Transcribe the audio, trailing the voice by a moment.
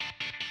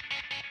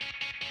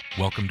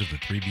Welcome to the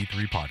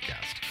 3v3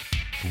 podcast,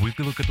 a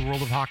weekly look at the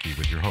world of hockey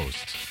with your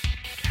hosts,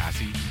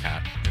 Cassie,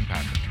 Pat, and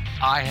Patrick.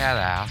 I had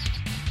asked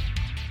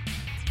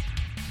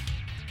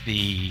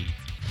the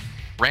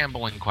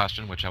rambling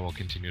question, which I will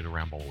continue to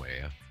ramble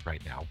away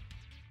right now.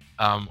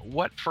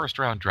 What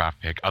first-round draft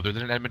pick, other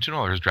than Edmonton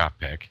Oilers draft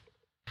pick,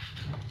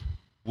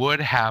 would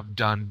have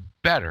done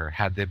better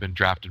had they been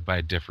drafted by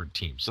a different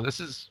team? So this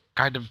is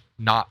kind of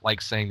not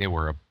like saying they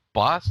were a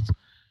bust,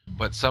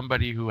 but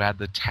somebody who had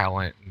the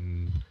talent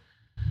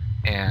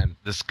and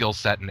the skill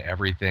set and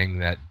everything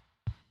that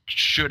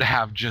should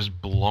have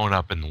just blown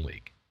up in the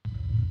league.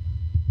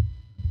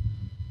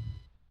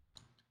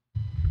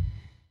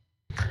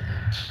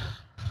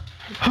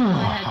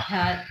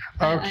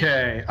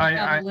 Okay, I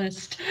have a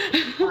list.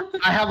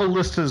 I have a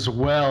list as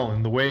well,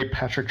 and the way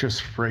Patrick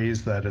just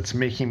phrased that, it's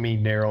making me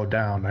narrow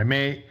down.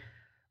 We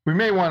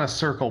may want to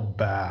circle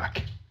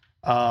back.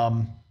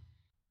 I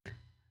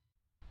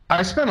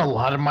spent a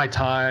lot of my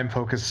time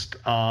focused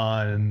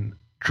on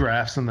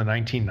drafts in the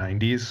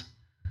 1990s,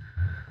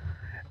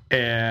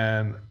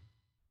 and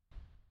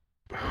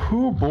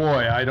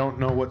I don't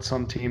know what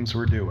some teams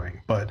were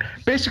doing, but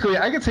basically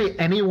I could say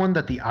anyone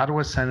that the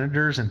Ottawa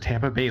Senators and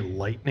Tampa Bay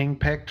Lightning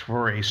picked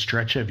for a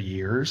stretch of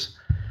years,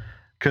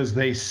 because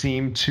they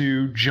seemed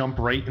to jump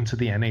right into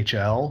the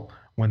NHL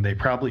when they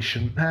probably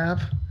shouldn't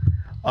have.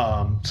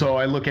 So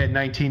I look at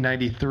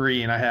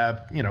 1993 and I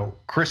have,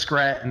 Chris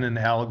Gratton and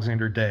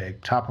Alexander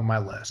Daigle, top of my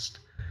list.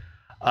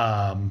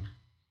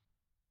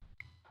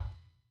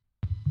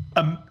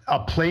 A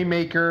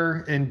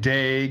playmaker in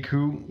Daigle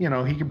who,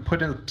 he could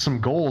put in some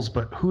goals,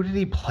 but who did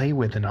he play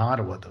with in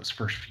Ottawa those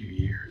first few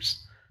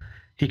years?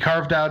 He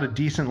carved out a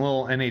decent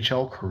little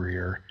NHL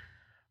career,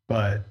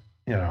 but,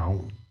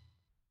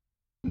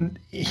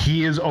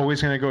 he is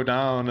always going to go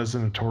down as a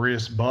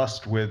notorious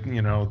bust with, the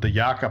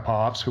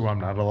Yakupovs, who I'm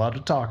not allowed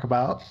to talk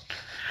about.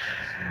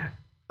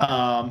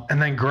 And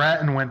then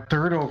Gratton went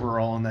third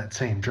overall in that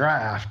same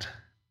draft.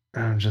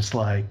 And I'm just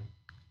like,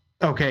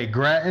 okay,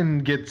 Gratton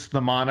gets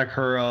the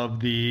moniker of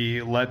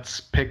the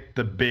let's pick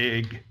the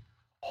big,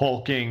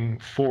 hulking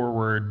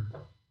forward.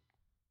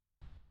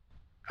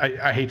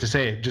 I hate to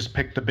say it, just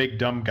pick the big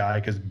dumb guy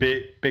because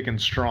big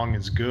and strong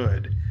is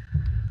good.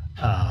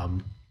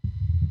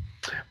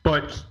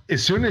 But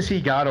as soon as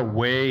he got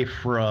away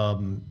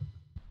from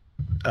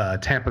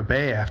Tampa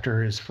Bay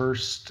after his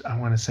first, I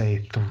want to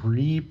say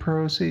 3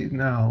 pro seasons.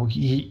 No,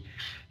 he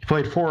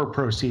played 4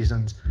 pro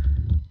seasons.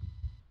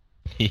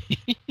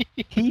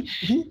 he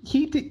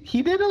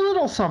did a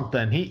little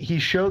something. He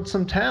showed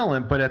some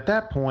talent, but at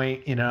that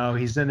point,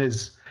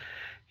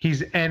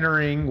 he's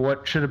entering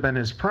what should have been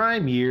his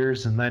prime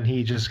years, and then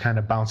he just kind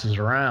of bounces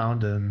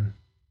around, and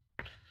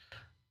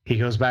he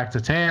goes back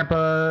to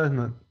Tampa,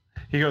 and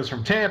he goes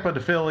from Tampa to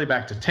Philly,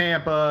 back to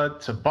Tampa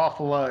to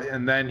Buffalo,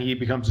 and then he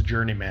becomes a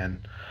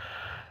journeyman.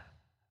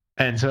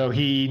 And so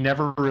he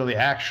never really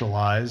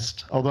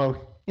actualized, although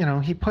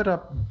he put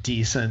up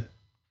decent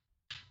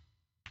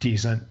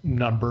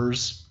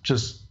numbers,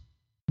 just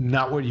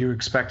not what you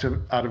expect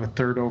out of a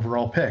third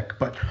overall pick.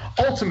 But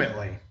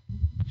ultimately,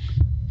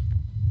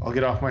 I'll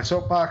get off my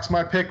soapbox.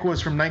 My pick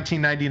was from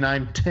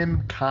 1999,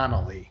 Tim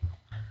Connolly,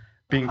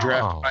 being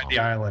drafted by the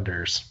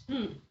Islanders.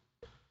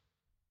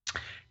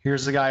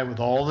 Here's the guy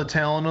with all the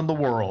talent in the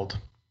world,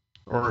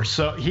 or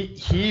so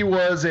he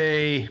was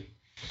a.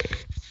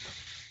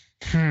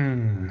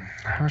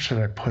 How should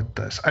I put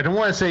this? I don't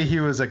want to say he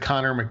was a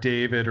Connor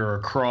McDavid or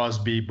a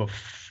Crosby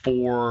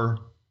before.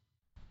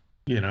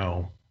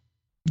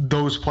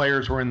 Those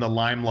players were in the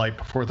limelight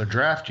before the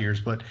draft years,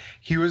 but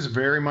he was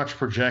very much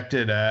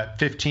projected at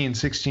 15,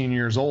 16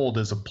 years old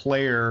as a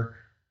player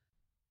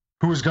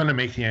who was going to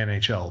make the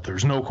NHL.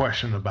 There's no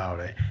question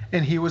about it.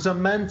 And he was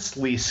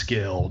immensely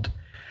skilled,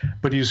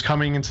 but he was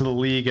coming into the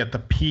league at the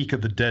peak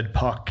of the dead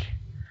puck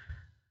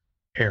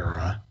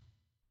era.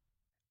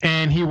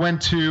 And he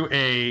went to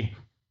a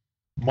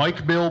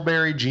Mike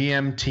Bilberry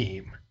GM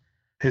team.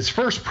 His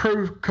first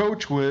pro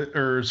coach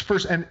his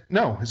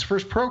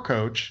first pro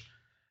coach,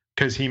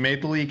 because he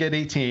made the league at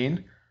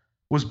 18,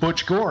 was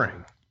Butch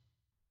Goring.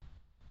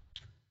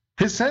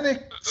 His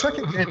second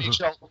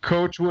NHL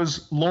coach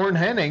was Lorne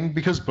Henning,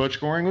 because Butch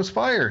Goring was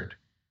fired.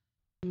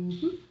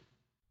 Mm-hmm.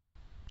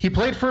 He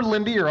played for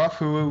Lindy Ruff,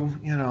 who,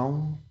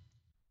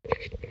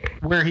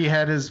 where he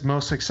had his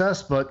most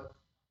success, but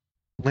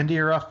Lindy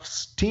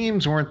Ruff's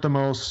teams weren't the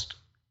most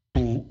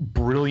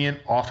brilliant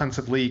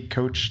offensively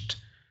coached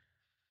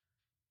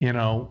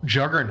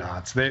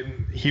juggernauts.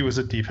 He was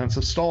a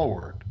defensive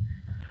stalwart.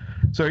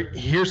 So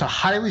here's a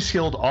highly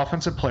skilled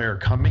offensive player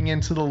coming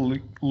into the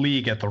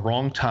league at the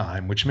wrong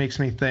time, which makes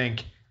me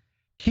think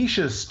he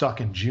should have stuck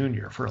in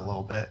junior for a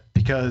little bit,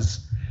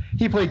 because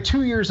he played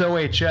 2 years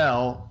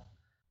OHL.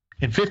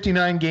 In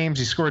 59 games,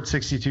 he scored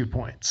 62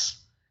 points.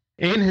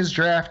 In his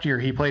draft year,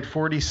 he played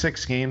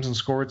 46 games and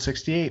scored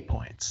 68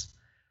 points.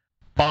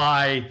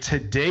 By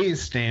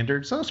today's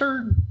standards, those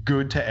are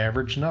good to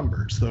average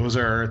numbers. Those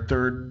are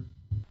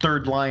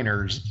third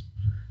liners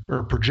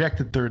or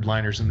projected third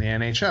liners in the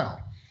NHL.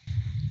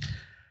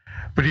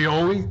 But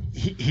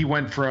he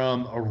went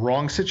from a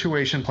wrong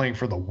situation playing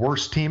for the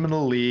worst team in the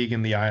league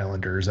in the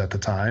Islanders at the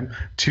time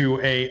to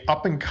a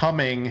up and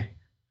coming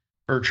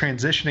or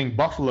transitioning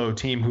Buffalo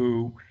team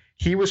who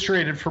he was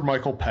traded for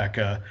Michael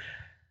Pekka.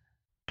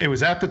 It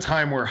was at the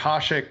time where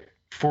Hasek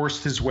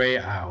forced his way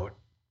out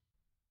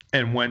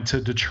and went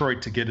to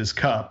Detroit to get his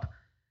cup.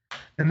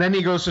 And then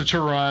he goes to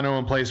Toronto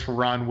and plays for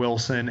Ron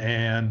Wilson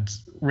and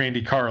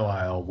Randy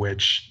Carlyle,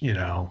 which, you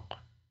know,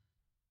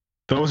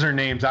 those are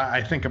names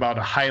I think about.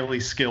 A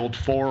highly skilled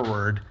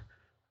forward,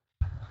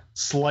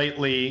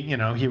 slightly, you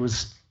know, he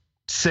was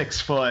 6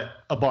 foot,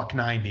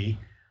 $190.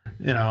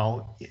 You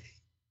know,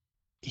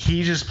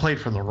 he just played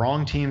for the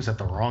wrong teams at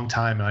the wrong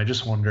time. And I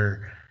just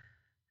wonder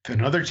if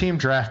another team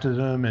drafted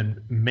him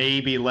and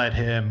maybe let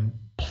him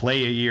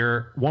play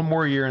one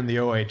more year in the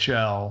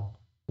OHL,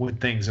 would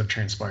things have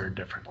transpired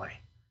differently?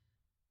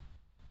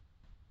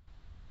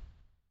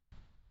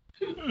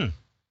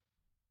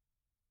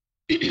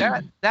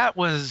 That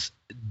was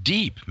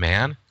deep,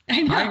 man.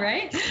 I know,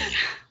 right?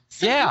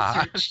 So yeah, I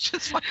research. was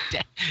just like,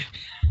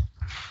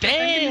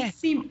 Damn. It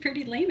seemed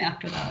pretty lame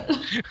after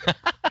that.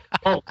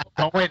 Oh,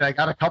 don't wait. I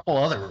got a couple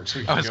others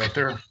we can go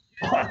through.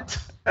 What?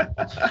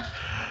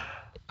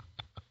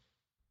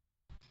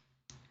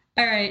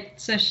 All right.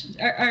 So,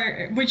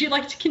 would you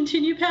like to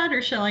continue, Pat,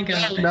 or shall I go?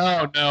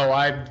 No.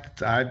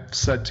 I've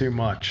said too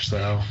much.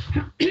 So,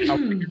 how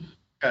you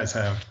guys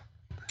have?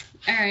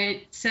 All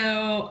right.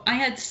 So I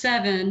had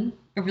 7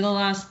 over the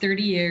last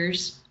 30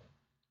 years.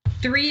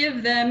 3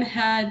 of them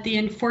had the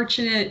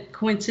unfortunate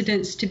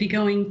coincidence to be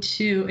going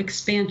to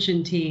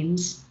expansion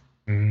teams.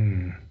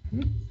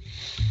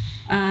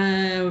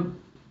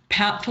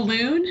 Pat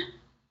Falloon?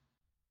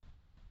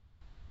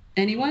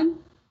 Anyone?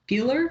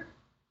 Bueller?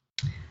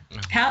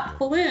 Pat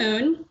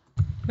Falloon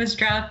was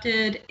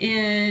drafted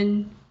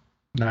in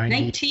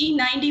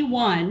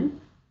 1991,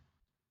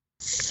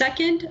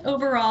 second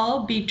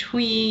overall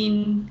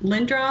between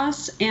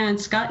Lindros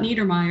and Scott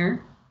Niedermayer.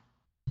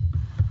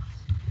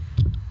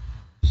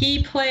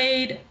 He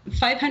played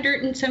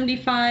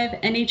 575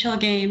 NHL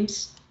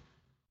games.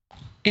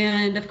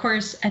 And of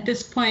course, at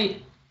this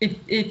point,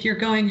 if you're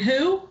going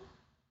who?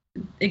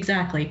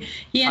 Exactly.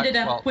 He ended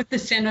up with the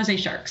San Jose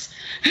Sharks.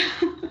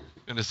 I'm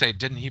going to say,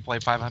 didn't he play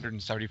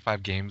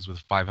 575 games with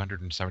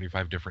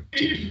 575 different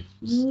teams?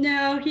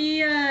 No,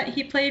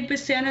 he played with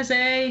San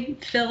Jose,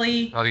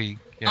 Philly,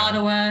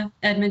 Ottawa,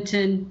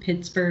 Edmonton,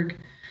 Pittsburgh.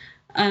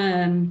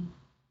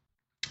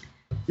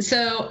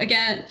 So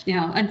again, you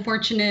know,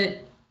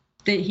 unfortunate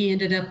that he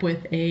ended up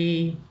with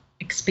a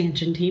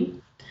expansion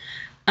team.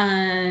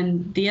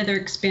 The other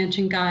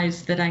expansion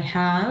guys that I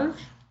have,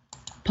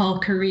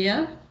 Paul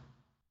Kariya.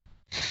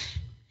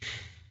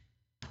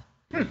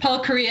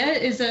 Paul Kariya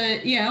is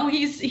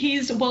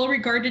he's well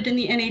regarded in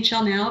the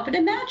NHL now, but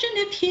imagine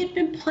if he had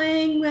been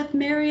playing with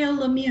Mario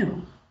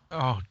Lemieux.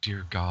 Oh,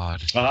 dear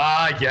God.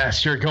 Ah,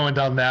 yes, you're going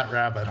down that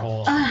rabbit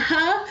hole.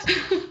 Uh-huh.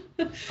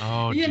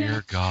 Oh,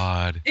 dear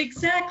God.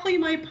 Exactly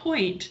my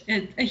point.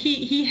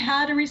 He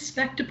had a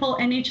respectable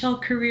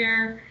NHL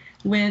career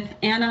with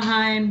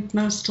Anaheim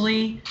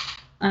mostly,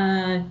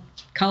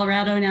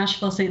 Colorado,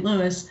 Nashville, St.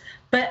 Louis.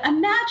 But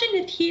imagine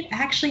if he'd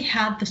actually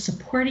had the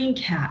supporting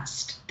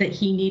cast that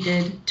he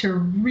needed to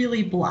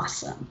really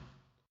blossom.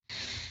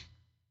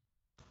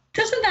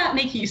 Doesn't that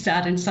make you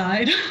sad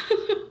inside?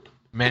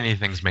 Many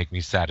things make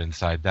me sad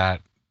inside.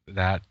 That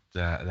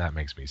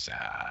makes me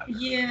sad.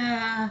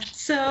 Yeah.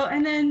 So,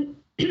 and then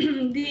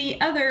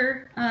the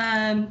other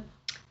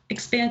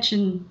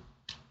expansion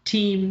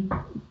team,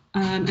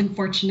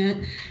 unfortunate,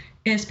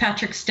 is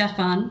Patrick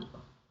Stefan,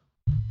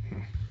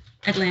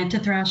 Atlanta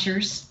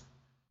Thrashers.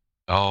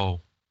 Oh,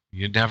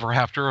 you never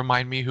have to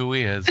remind me who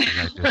he is.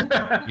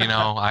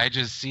 I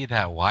just see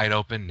that wide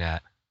open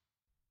net.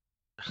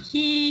 But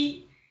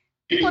he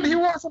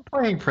wasn't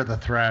playing for the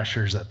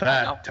Thrashers at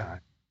that time.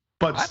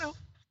 I know.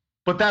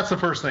 But that's the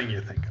first thing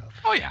you think of.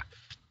 Oh, yeah.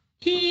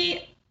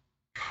 He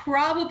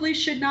probably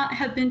should not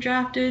have been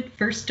drafted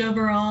first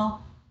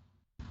overall.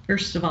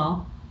 First of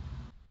all,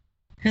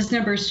 his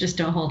numbers just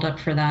don't hold up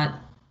for that.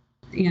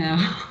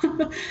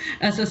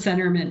 As a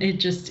centerman,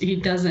 he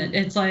doesn't.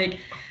 It's like,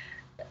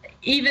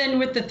 even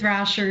with the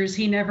Thrashers,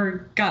 he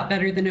never got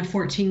better than a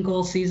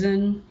 14-goal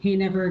season. He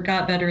never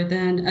got better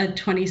than a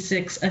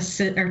 26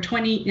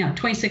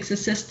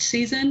 assist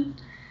season.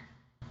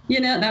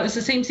 That was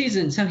the same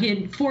season. So he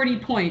had 40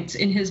 points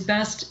in his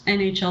best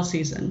NHL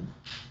season.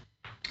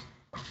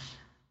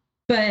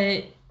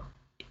 But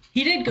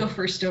he did go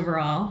first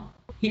overall.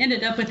 He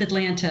ended up with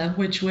Atlanta,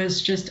 which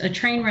was just a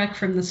train wreck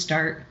from the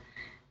start.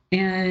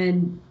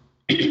 And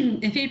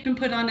if he'd been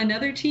put on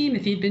another team,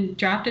 if he'd been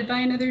drafted by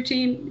another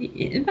team,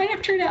 it might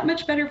have turned out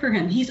much better for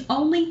him. He's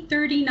only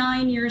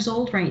 39 years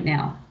old right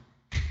now.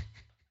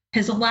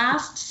 His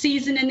last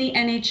season in the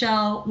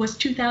NHL was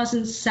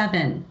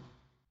 2007.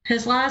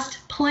 His last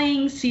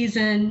playing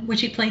season,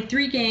 which he played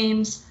 3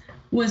 games,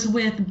 was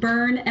with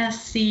Bern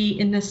SC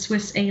in the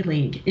Swiss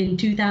A-League in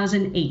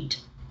 2008.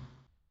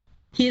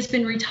 He has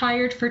been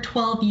retired for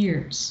 12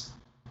 years,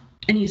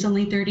 and he's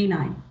only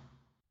 39.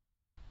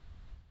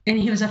 And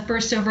he was a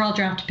first overall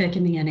draft pick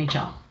in the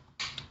NHL.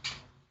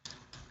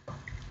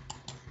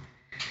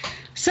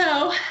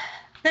 So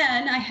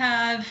then I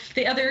have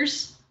the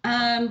others,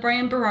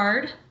 Brian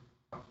Berard,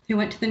 who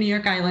went to the New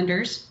York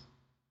Islanders.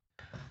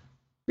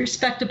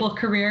 Respectable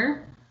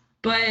career,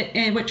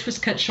 which was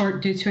cut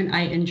short due to an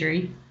eye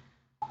injury.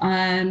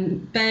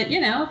 But,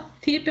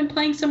 if he had been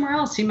playing somewhere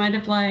else, he might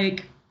have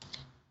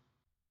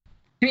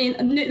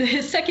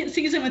his second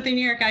season with the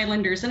New York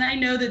Islanders, and I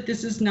know that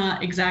this is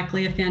not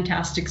exactly a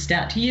fantastic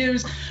stat to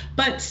use,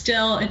 but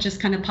still, it just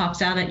kind of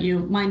pops out at you,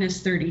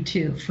 minus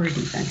 32 for a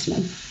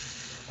defenseman.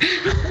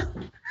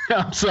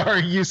 I'm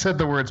sorry, you said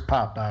the words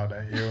pop out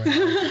at you.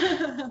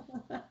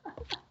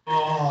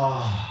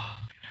 Oh.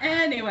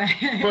 Anyway.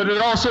 But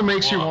it also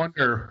makes you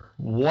wonder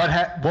what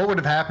would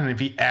have happened if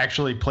he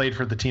actually played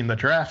for the team that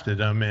drafted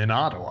him in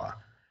Ottawa.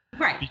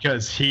 Right.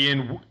 Because he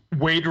and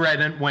Wade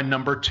Redden went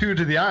number 2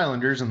 to the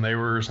Islanders, and they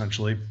were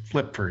essentially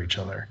flipped for each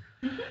other.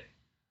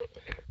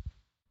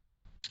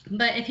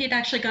 But if he had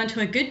actually gone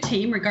to a good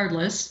team,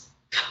 regardless,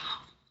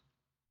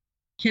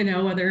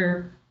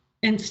 whether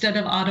instead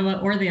of Ottawa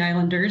or the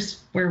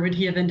Islanders, where would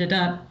he have ended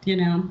up?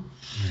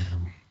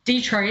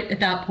 Detroit at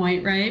that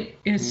point, right?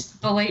 It's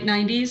the late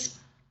 90s.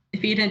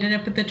 If he'd ended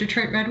up with the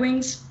Detroit Red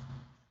Wings.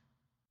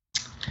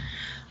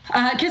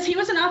 Because he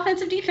was an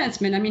offensive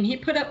defenseman. I mean, he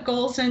put up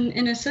goals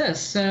and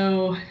assists.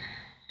 So,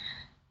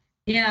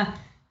 yeah.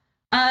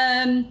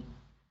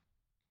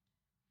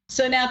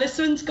 So now this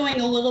one's going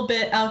a little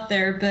bit out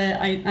there,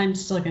 but I'm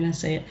still going to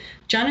say it.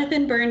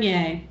 Jonathan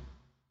Bernier.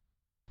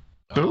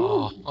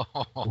 Ooh.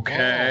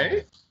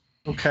 Okay.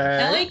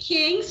 LA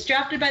Kings,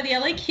 drafted by the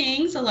LA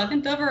Kings,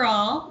 11th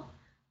overall,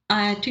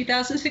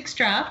 2006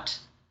 draft.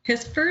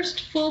 His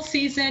first full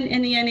season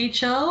in the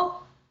NHL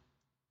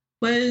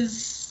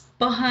was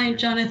behind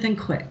Jonathan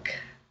Quick.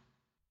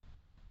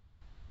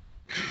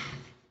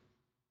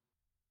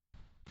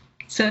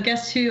 So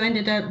guess who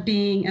ended up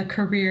being a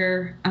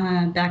career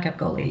backup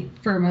goalie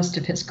for most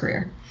of his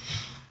career?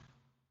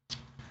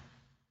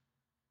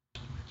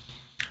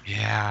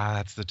 Yeah,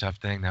 that's the tough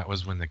thing. That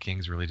was when the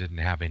Kings really didn't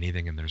have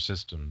anything in their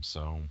system,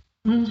 so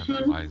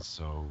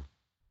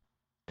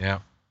yeah,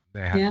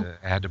 they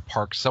had to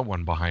park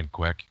someone behind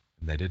Quick,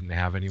 and they didn't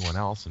have anyone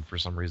else, and for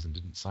some reason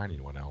didn't sign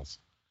anyone else.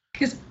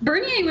 Because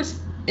Bernier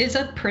is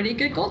a pretty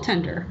good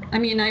goaltender. I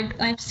mean,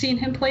 I've seen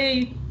him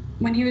play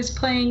when he was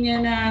playing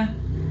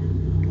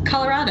in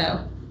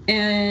Colorado,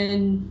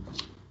 and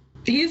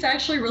he's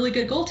actually a really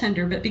good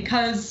goaltender. But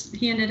because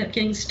he ended up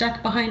getting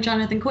stuck behind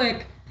Jonathan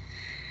Quick,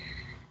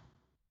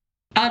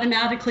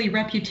 automatically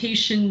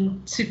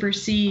reputation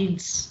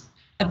supersedes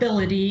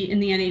ability in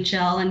the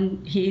NHL,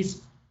 and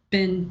he's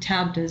been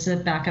tabbed as a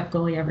backup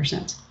goalie ever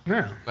since.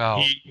 Yeah.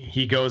 Well,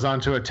 he goes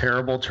on to a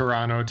terrible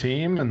Toronto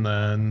team, and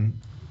then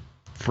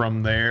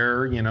from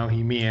there,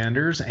 he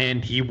meanders,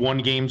 and he won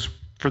games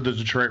for the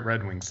Detroit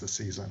Red Wings this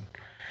season.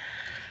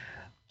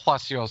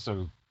 Plus, you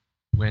also,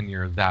 when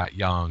you're that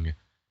young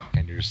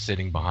and you're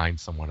sitting behind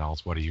someone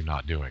else, what are you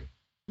not doing?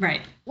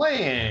 Right.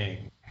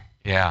 Playing.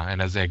 Yeah,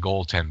 and as a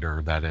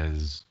goaltender, that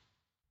is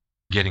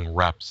getting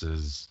reps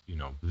is,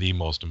 the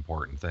most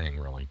important thing,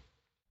 really.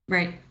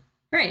 Right.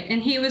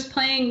 And he was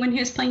playing, when he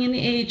was playing in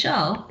the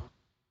AHL,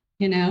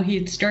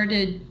 he'd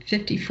started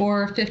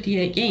 54,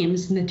 58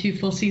 games in the 2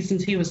 full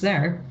seasons he was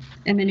there.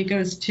 And then he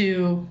goes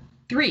to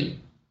 3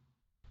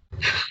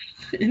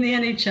 in the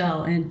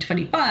NHL and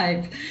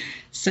 25.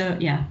 So,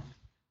 yeah.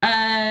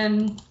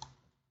 And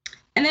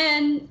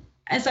then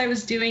as I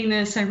was doing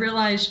this, I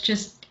realized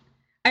because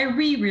I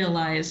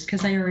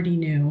already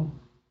knew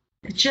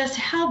just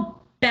how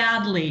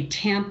badly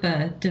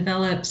Tampa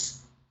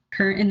develops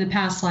in the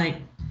past,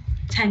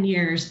 10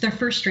 years, their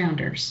first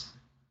rounders.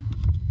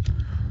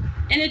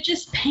 And it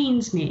just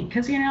pains me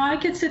because, I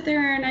could sit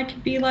there and I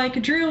could be like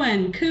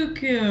Drouin,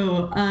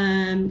 Cuckoo,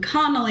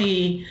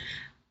 Connolly,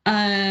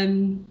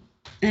 and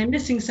I'm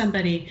missing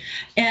somebody.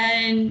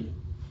 And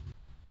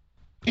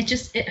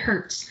it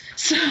hurts.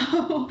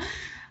 So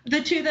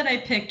the 2 that I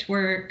picked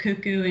were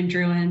Cuckoo and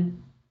Drouin.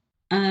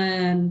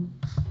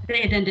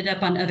 They had ended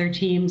up on other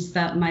teams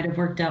that might have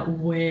worked out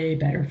way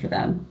better for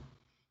them.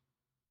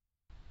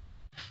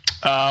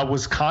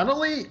 Was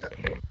Connolly?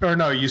 Or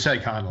no, you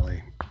said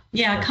Connolly.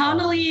 Yeah,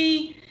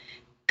 Connolly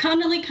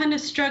kind of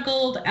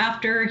struggled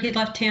after he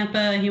left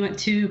Tampa. He went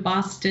to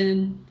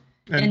Boston,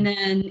 and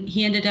then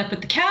he ended up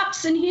with the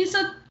Caps, and he's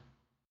a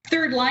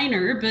third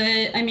liner.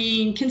 But, I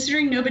mean,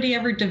 considering nobody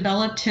ever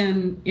developed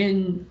him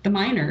in the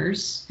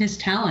minors, his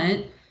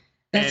talent,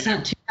 that's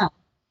not too bad.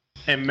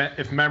 And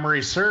if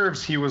memory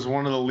serves, he was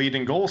one of the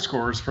leading goal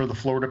scorers for the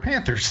Florida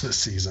Panthers this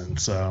season.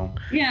 So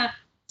yeah.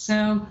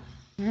 So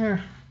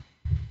yeah.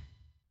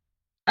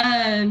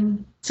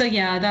 So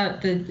yeah,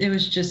 it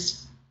was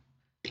just.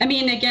 I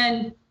mean,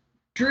 again,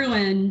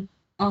 Drouin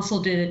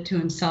also did it to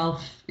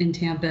himself in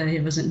Tampa.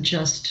 It wasn't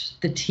just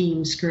the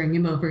team screwing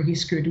him over; he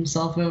screwed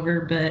himself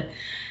over. But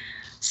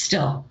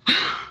still.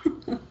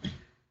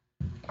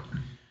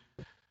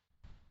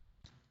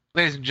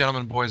 Ladies and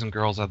gentlemen, boys and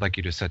girls, I'd like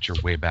you to set your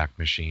Wayback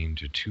Machine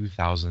to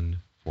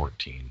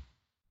 2014.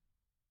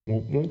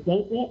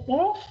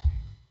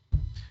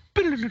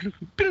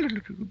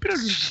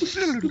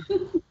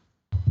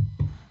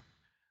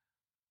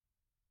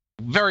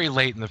 Very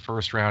late in the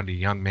first round, a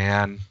young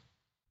man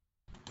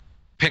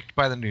picked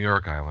by the New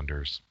York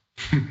Islanders.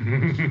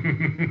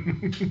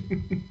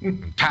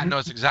 Pat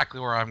knows exactly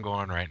where I'm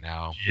going right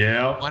now.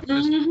 Yeah. What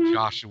is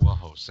Joshua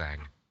Ho-Sang?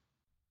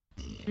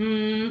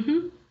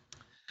 Mm-hmm.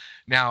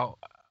 Now,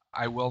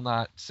 I will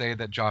not say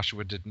that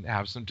Joshua didn't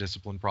have some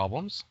discipline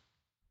problems,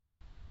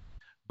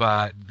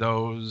 but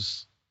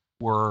those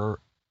were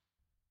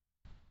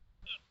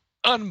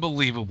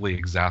unbelievably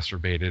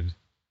exacerbated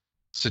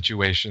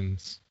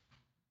situations,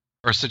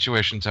 or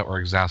situations that were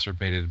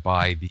exacerbated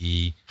by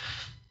the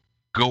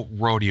goat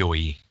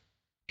rodeo-y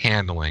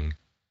handling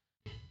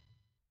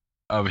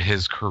of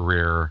his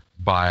career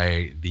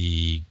by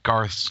the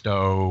Garth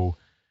Snow,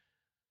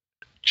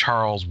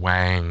 Charles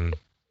Wang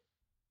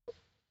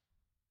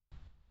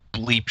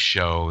bleep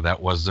show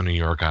that was the New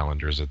York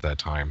Islanders at that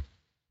time.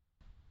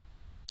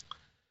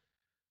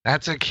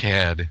 That's a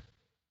kid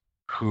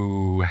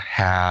who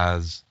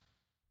has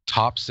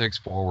top six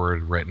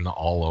forward written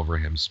all over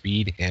him.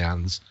 Speed,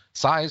 hands,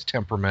 size,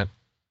 temperament.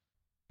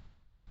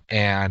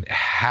 And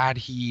had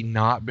he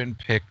not been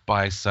picked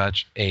by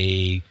such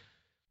a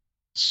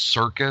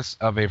circus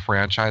of a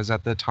franchise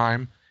at the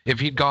time, if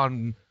he'd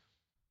gone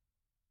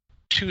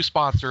 2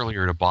 spots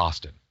earlier to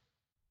Boston,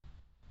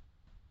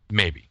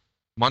 maybe.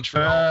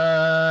 Montreal.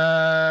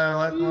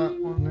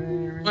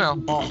 Well,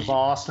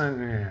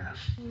 Boston, yeah.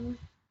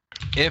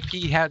 If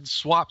he had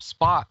swapped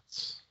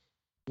spots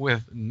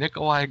with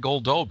Nikolai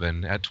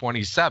Goldobin at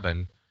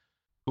 27,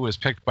 who was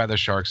picked by the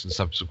Sharks and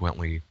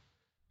subsequently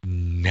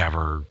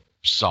never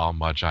saw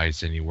much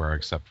ice anywhere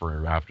except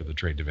for after the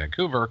trade to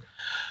Vancouver,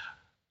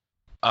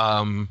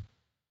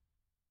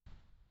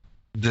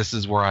 this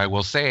is where I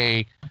will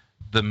say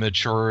the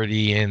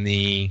maturity and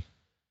the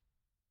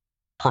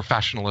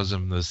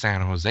professionalism of the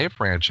San Jose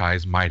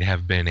franchise might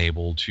have been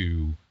able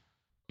to,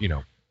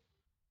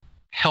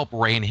 help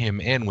rein him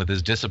in with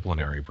his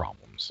disciplinary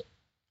problems.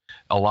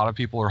 A lot of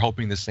people are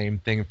hoping the same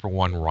thing for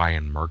one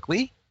Ryan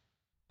Merkley,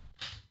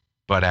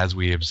 but as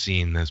we have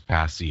seen this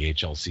past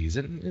CHL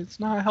season, it's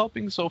not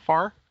helping so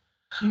far.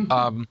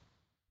 Mm-hmm.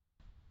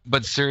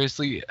 But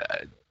seriously,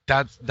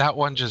 that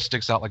one just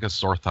sticks out like a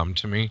sore thumb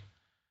to me,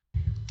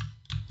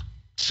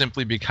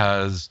 simply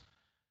because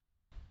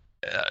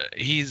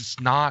he's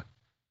not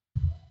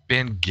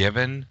been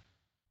given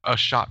a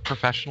shot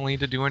professionally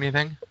to do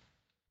anything.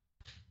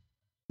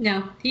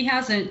 No, he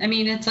hasn't. I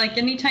mean, it's like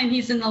anytime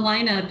he's in the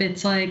lineup,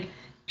 it's like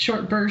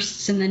short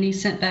bursts and then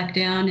he's sent back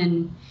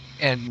down.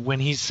 And when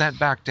he's sent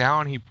back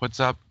down, he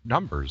puts up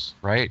numbers,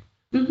 right?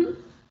 Mm-hmm.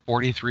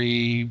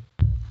 43,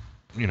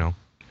 a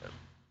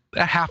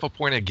half a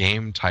point a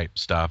game type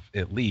stuff,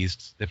 at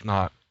least, if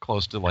not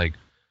close to like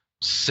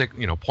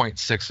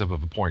 0.6 of a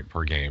point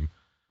per game.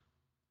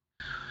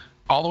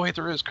 All the way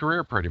through his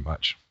career, pretty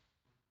much.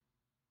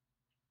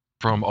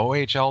 From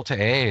OHL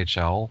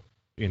to AHL,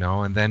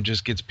 and then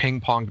just gets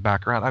ping-ponged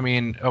back around. I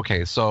mean,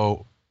 okay,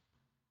 so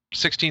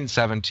 16,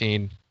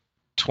 17,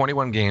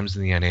 21 games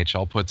in the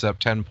NHL, puts up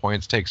 10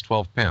 points, takes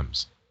 12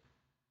 PIMs.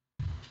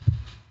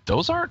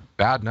 Those aren't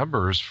bad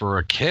numbers for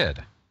a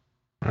kid.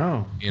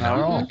 Oh, not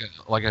at all.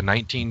 Like a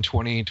 19,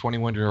 20,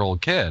 21-year-old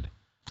kid.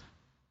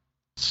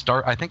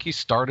 I think he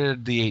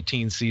started the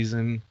 18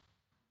 season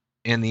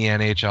in the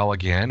NHL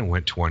again,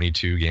 went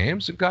 22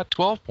 games and got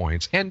 12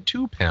 points and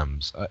 2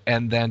 PIMs,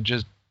 and then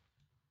just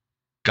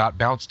got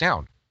bounced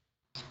down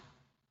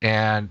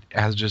and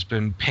has just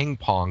been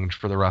ping-ponged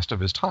for the rest of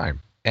his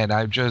time. And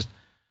I've just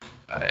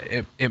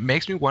it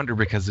makes me wonder,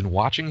 because in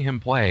watching him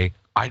play,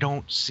 I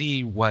don't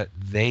see what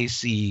they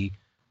see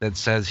that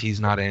says he's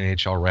not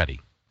NHL ready.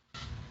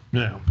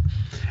 No.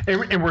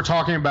 And we're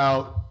talking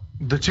about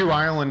the 2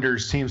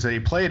 Islanders teams that he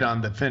played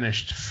on that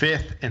finished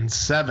 5th and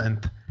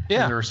 7th in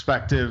their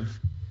respective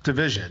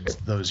divisions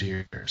those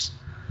years.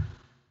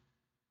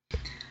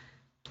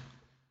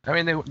 I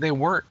mean, they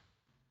weren't,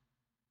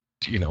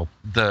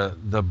 the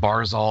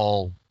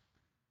Barzal,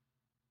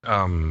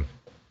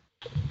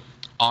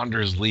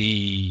 Anders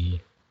Lee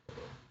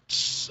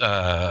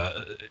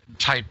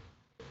type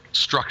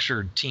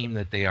structured team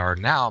that they are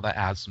now, that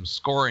has some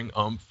scoring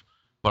oomph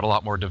but a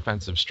lot more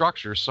defensive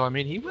structure. So I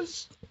mean, he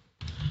was.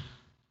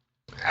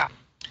 Yeah.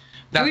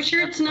 Are we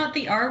sure it's not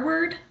the R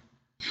word?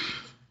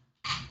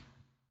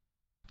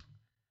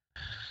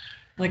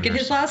 Look at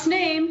his last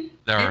name.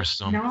 There are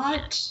some.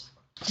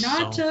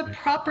 Not a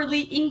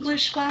properly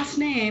English last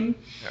name.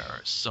 There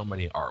are so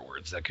many R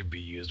words that could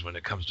be used when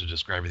it comes to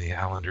describing the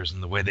Islanders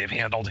and the way they've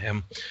handled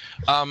him.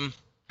 No,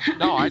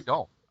 I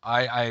don't.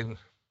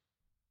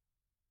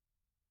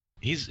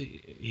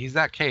 He's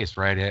that case,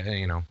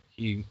 right?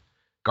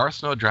 Garth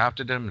Snow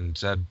drafted him and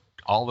said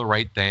all the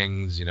right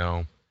things,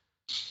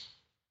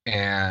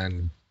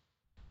 and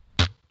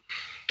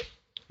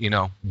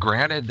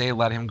granted, they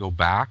let him go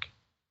back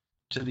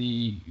to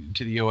the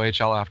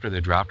OHL after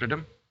they drafted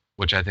him,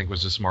 which I think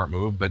was a smart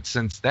move. But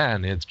since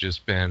then, it's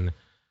just been,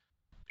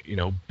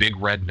 big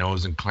red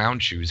nose and clown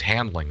shoes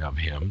handling of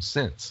him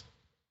since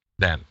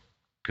then.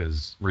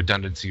 because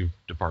redundancy,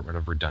 Department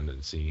of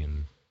Redundancy,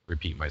 and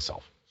repeat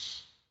myself.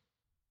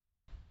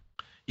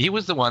 He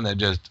was the one that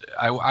just,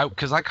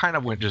 because I kind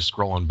of went just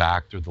scrolling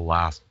back through the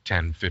last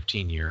 10,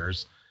 15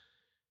 years,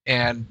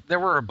 and there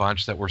were a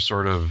bunch that were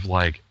sort of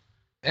like,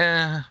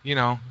 that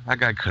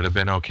guy could have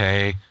been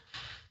okay,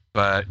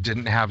 but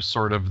didn't have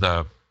sort of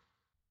the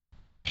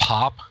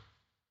pop,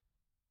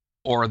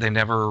 or they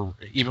never,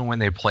 even when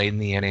they played in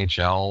the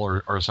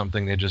NHL or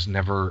something, they just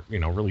never,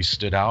 really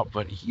stood out.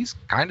 But he's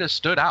kind of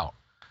stood out.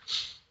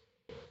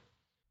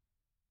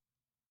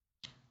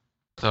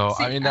 So,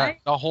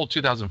 the whole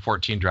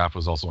 2014 draft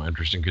was also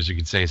interesting because you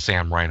could say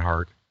Sam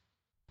Reinhart.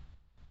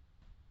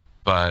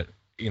 But,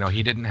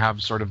 he didn't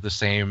have sort of the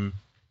same,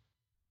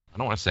 I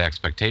don't want to say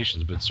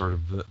expectations, but sort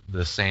of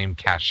the same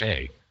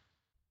cachet.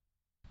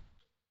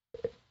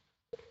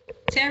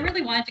 See, I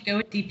really wanted to go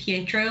with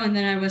DiPietro, and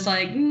then I was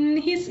like,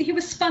 he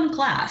was spun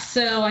glass.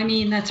 So,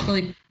 that's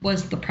really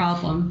was the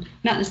problem.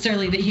 Not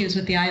necessarily that he was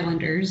with the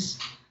Islanders.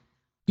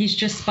 He's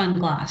just spun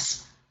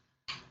glass.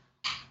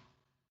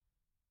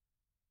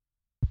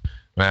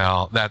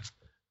 Well, that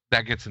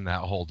gets in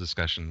that whole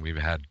discussion we've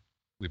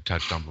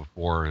touched on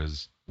before,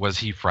 was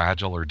he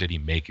fragile, or did he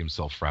make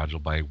himself fragile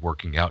by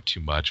working out too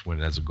much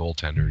when as a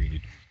goaltender you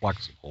need to be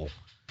flexible,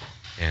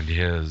 and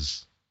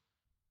his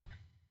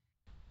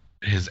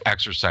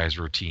exercise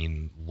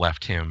routine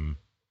left him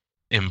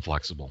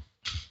inflexible.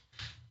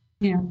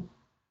 Yeah.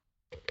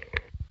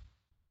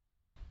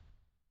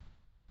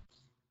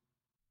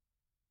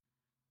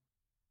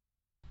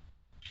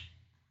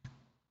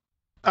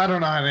 I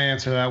don't know how to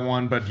answer that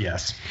one, but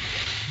yes.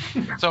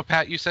 So,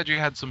 Pat, you said you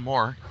had some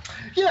more.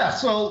 Yeah,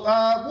 so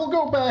we'll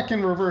go back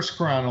in reverse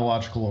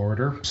chronological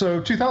order.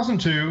 So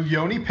 2002,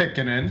 Joni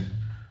Pekkanen,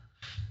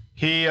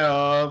 he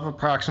of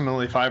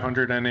approximately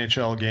 500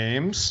 NHL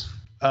games,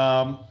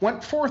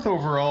 went fourth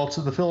overall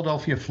to the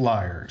Philadelphia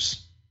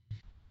Flyers.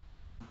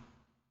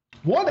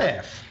 What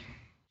if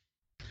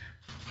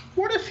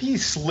he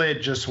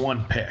slid just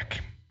one pick?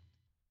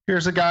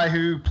 Here's a guy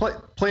who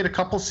played a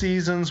couple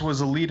seasons,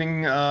 was a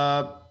leading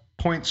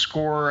point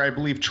scorer, I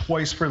believe,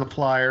 twice for the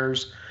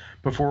Flyers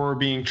before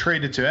being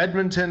traded to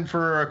Edmonton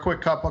for a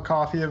quick cup of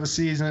coffee of a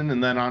season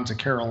and then on to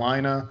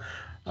Carolina.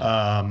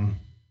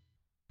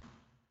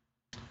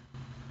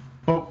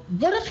 But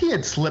what if he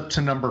had slipped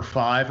to number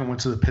 5 and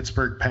went to the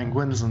Pittsburgh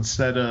Penguins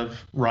instead of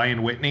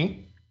Ryan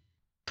Whitney?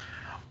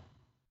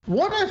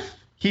 What if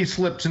he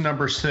slipped to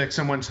number 6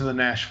 and went to the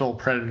Nashville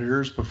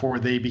Predators before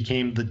they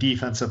became the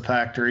defensive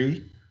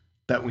factory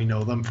that we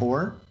know them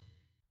for?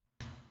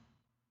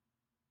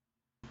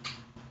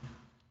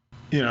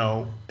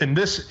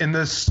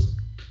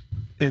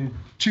 In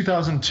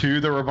 2002,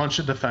 there were a bunch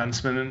of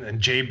defensemen, and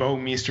Jay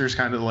Bouwmeester's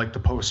kind of like the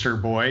poster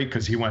boy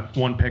because he went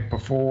one pick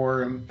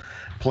before and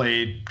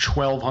played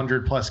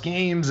 1,200 plus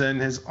games, and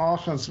his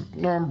offensive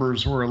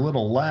numbers were a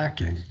little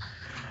lacking.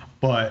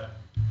 But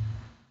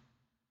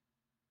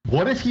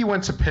what if he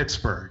went to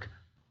Pittsburgh?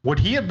 Would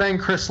he have been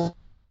Chris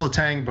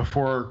Letang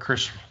before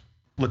Chris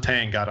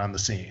Letang got on the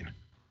scene?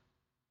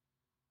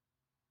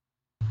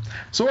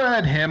 So I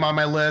had him on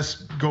my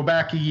list. Go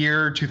back a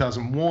year,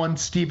 2001.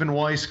 Stephen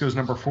Weiss goes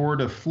number 4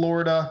 to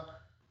Florida.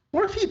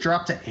 What if he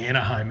dropped to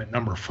Anaheim at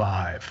number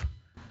 5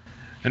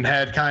 and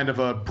had kind of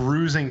a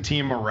bruising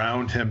team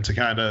around him to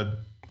kind of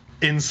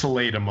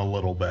insulate him a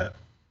little bit?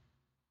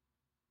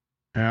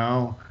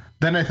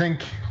 Then I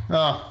think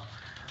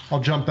I'll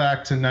jump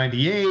back to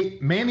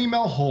 98. Manny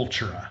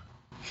Malhotra.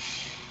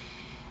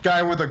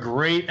 Guy with a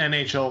great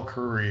NHL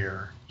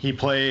career. He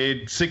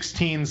played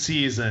 16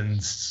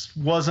 seasons,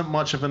 wasn't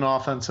much of an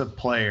offensive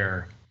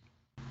player.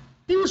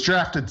 He was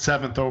drafted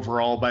 7th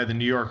overall by the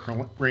New York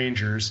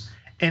Rangers,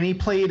 and he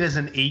played as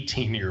an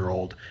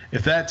 18-year-old.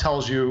 If that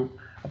tells you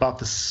about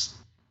the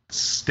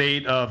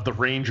state of the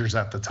Rangers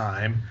at the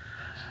time,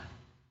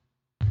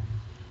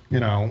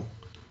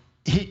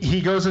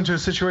 he goes into a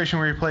situation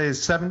where he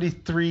plays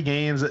 73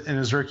 games in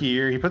his rookie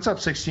year. He puts up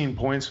 16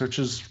 points, which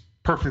is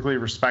perfectly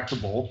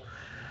respectable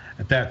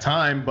at that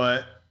time,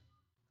 but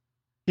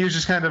he was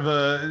just kind of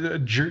a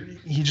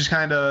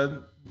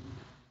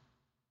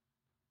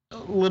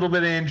little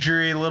bit of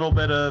injury, a little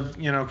bit of,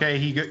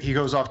 he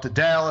goes off to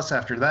Dallas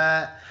after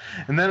that.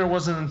 And then it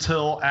wasn't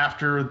until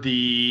after a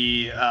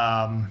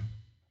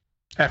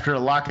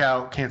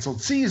lockout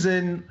canceled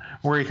season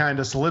where he kind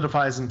of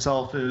solidifies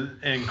himself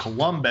in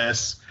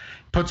Columbus,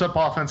 puts up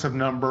offensive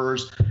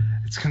numbers.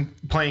 It's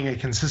playing a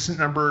consistent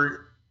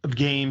number of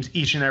games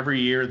each and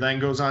every year, then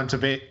goes on to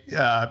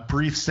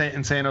brief stint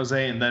in San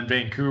Jose and then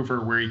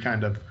Vancouver, where he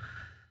kind of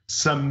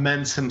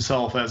cements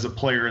himself as a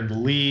player in the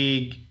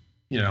league,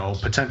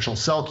 potential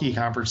Selke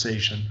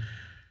conversation.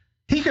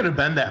 He could have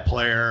been that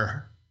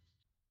player,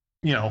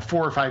 4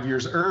 or 5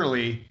 years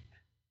early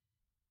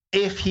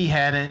if he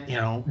hadn't,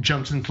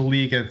 jumped into the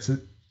league as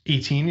an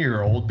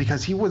 18-year-old,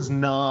 because he was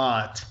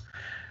not,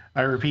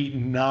 I repeat,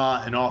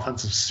 not an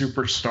offensive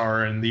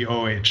superstar in the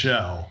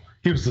OHL.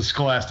 He was the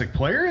Scholastic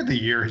Player of the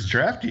Year his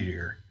draft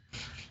year.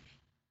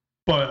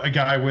 But a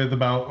guy with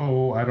about,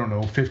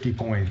 50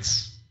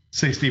 points,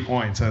 60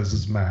 points as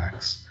his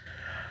max.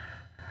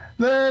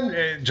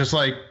 Then, just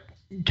like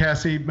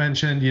Cassie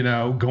mentioned,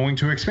 going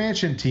to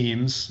expansion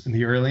teams in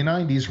the early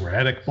 90s,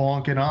 Radek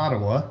Bonk in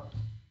Ottawa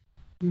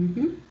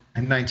in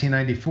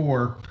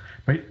 1994.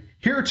 But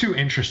here are two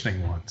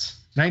interesting ones.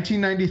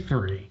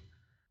 1993,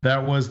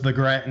 that was the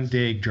Grattan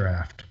Daig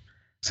draft.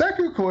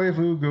 Saku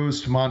Koivu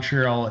goes to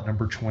Montreal at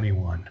number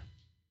 21.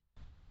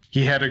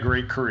 He had a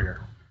great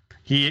career.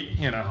 He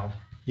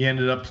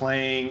ended up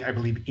playing, I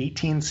believe,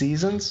 18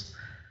 seasons.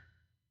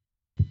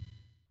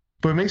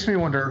 But it makes me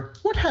wonder,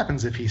 what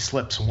happens if he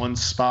slips one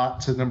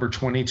spot to number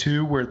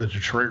 22 where the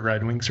Detroit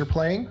Red Wings are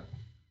playing?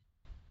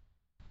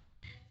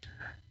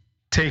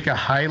 Take a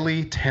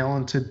highly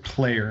talented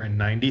player in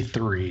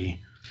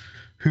 93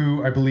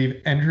 who I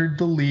believe entered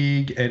the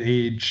league at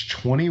age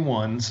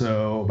 21,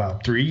 so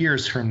about 3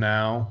 years from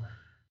now,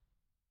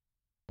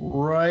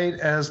 right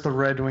as the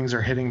Red Wings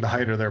are hitting the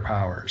height of their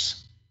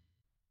powers.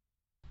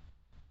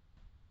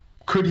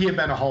 Could he have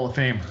been a Hall of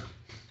Famer?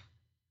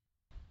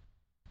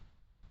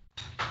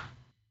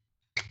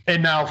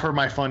 And now for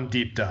my fun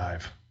deep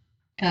dive.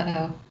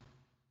 Uh-oh.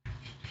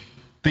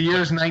 The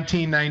year's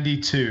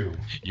 1992.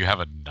 You have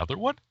another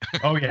one?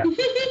 Oh, yeah.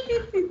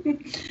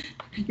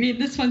 You mean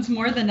this one's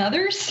more than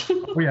others?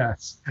 Oh,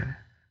 yes.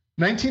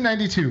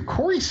 1992.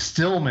 Corey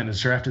Stillman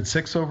is drafted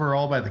 6th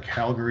overall by the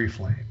Calgary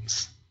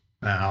Flames.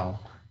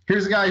 Now,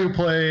 here's a guy who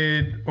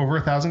played over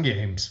 1,000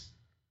 games.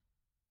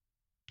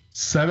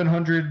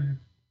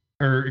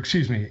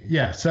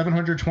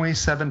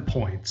 727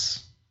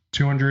 points.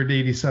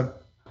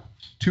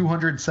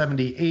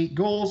 278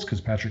 goals,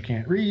 because Patrick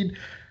can't read.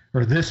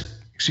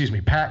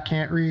 Pat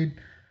can't read.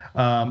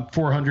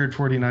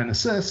 449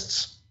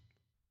 assists.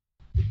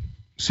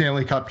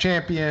 Stanley Cup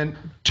champion.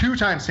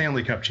 2-time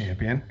Stanley Cup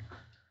champion.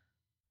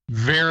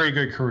 Very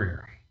good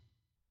career.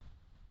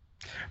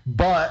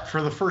 But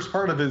for the first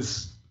part of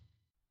his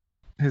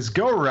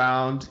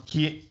go-around,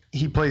 he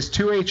plays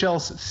 2 AHL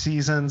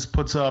seasons,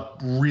 puts up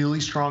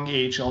really strong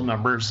AHL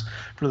numbers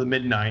for the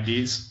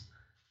mid-90s.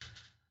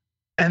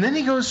 And then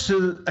he goes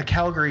to a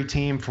Calgary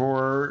team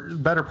for the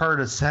better part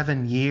of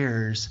 7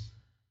 years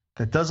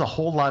that does a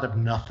whole lot of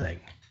nothing.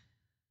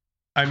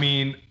 I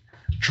mean,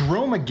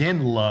 Jerome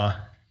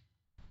Iginla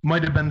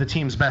might have been the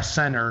team's best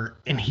center,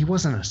 and he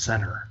wasn't a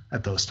center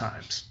at those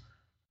times.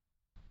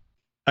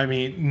 I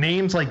mean,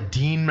 names like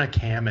Dean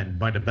McCammon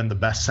might have been the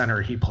best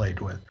center he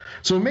played with.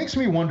 So it makes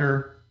me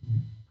wonder,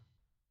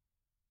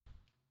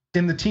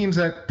 in the teams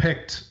that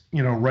picked,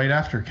 right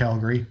after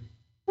Calgary,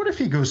 what if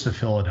he goes to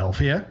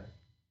Philadelphia?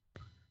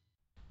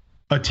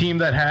 A team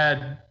that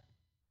had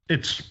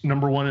its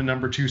number 1 and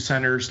number 2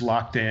 centers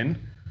locked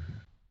in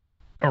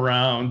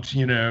around,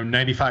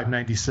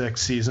 95-96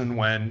 season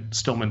when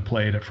Stillman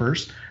played at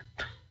first.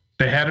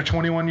 They had a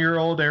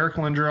 21-year-old Eric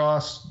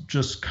Lindros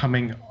just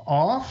coming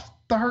off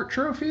the Hart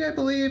Trophy, I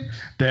believe.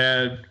 They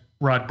had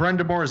Rod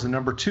Brind'Amour as the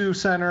number 2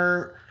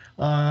 center,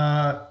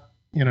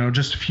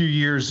 just a few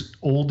years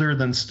older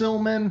than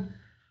Stillman.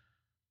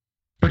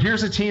 But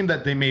here's a team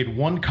that they made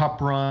one cup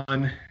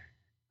run,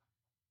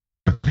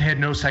 but they had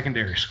no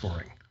secondary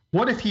scoring.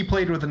 What if he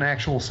played with an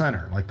actual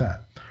center like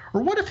that?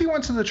 Or what if he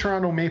went to the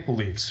Toronto Maple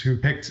Leafs, who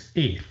picked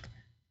 8th?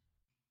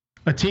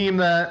 A team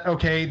that,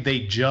 okay,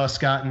 they just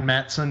gotten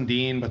Matt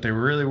Sundin, but they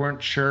really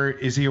weren't sure,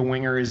 is he a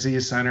winger, is he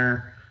a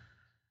center?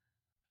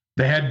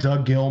 They had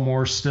Doug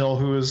Gilmour still,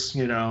 who was,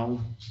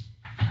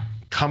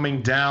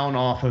 coming down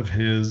off of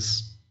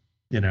his,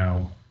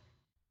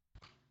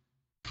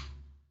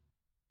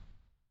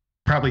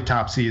 probably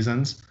top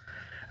seasons.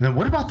 And then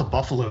what about the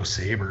Buffalo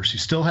Sabres, who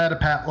still had a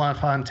Pat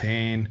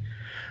LaFontaine,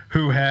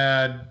 who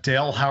had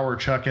Dale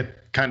Hawerchuk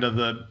at kind of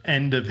the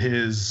end of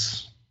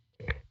his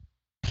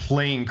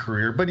playing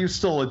career, but he was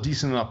still a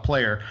decent enough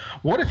player.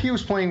 What if he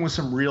was playing with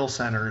some real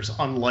centers,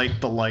 unlike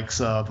the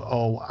likes of,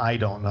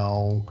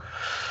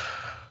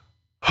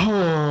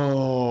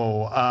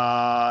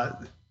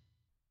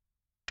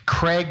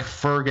 Craig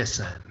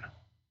Ferguson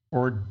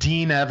or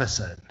Dean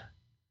Evison,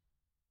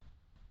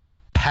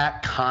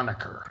 Pat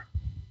Conacher,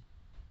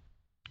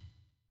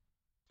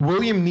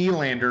 William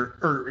Nylander's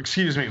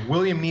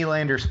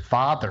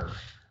father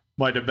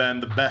might have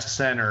been the best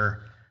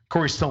center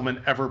Corey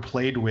Stillman ever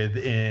played with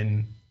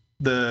in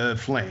the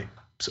Flames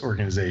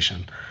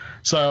organization.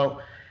 So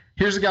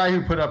here's a guy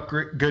who put up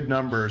good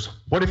numbers.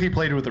 What if he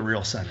played with a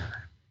real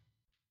center?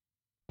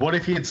 What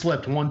if he had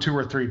slipped 1, 2,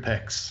 or 3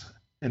 picks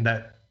in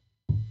that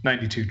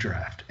 92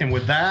 draft? And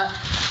with that,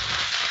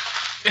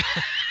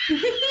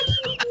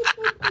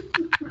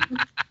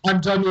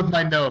 I'm done with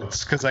my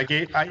notes because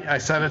I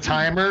set a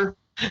timer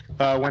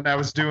when I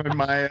was doing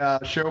my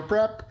show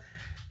prep,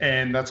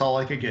 and that's all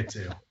I could get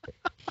to.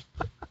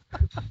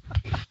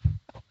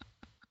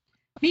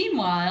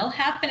 Meanwhile,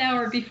 half an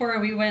hour before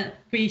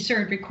we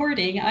started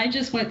recording, I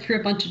just went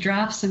through a bunch of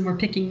drafts and we're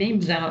picking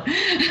names out.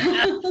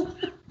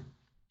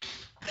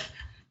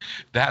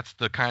 That's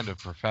the kind of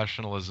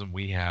professionalism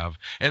we have.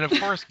 And of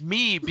course,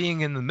 me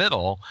being in the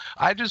middle,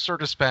 I just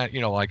sort of spent,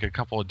 like a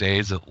couple of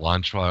days at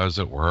lunch while I was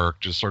at work,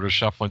 just sort of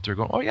shuffling through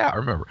going, oh yeah, I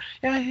remember.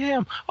 Yeah,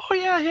 him. Oh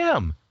yeah,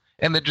 him.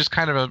 And then just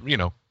kind of,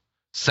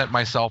 sent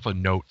myself a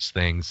notes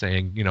thing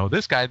saying,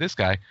 this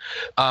guy.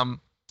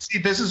 See,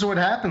 this is what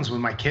happens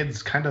when my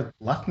kids kind of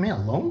left me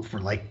alone for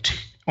like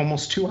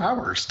almost 2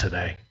 hours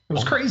today. It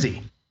was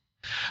crazy.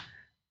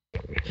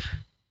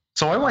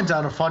 So I went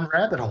down a fun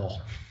rabbit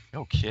hole.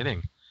 No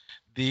kidding.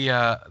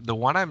 The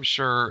one I'm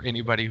sure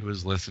anybody who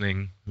is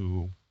listening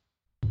who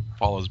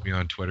follows me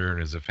on Twitter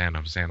and is a fan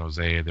of San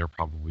Jose, they're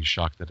probably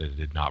shocked that it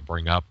did not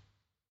bring up,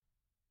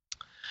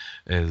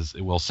 is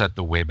it will set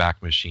the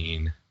Wayback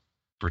Machine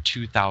for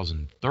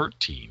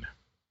 2013.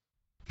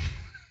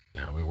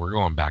 Now, we're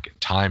going back in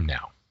time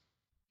now.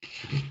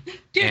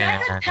 Dude,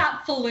 that's a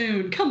Pat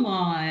Falloon. Come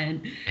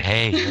on.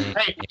 Hey,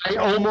 I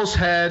almost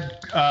had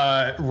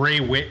Ray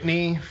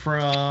Whitney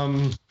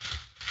from,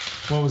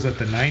 what was it,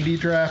 the 90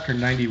 draft or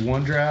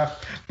 91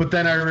 draft? But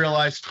then I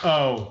realized,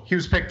 he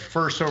was picked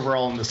first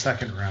overall in the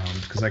second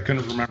round because I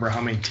couldn't remember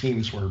how many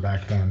teams were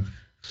back then.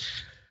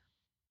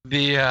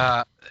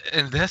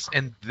 In this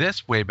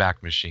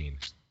Wayback Machine,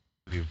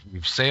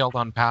 we've sailed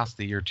on past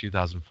the year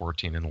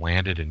 2014 and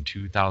landed in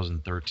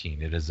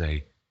 2013. It is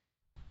a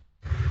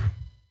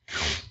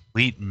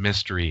complete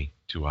mystery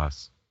to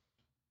us.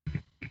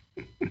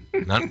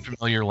 An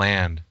unfamiliar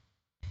land.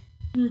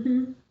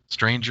 Mm-hmm.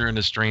 Stranger in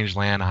a strange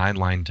land,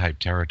 Heinlein type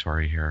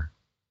territory here.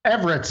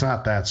 Everett's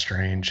not that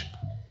strange.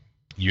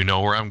 You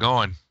know where I'm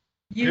going.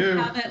 You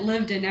haven't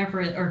lived in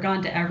Everett or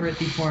gone to Everett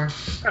before.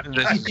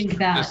 I think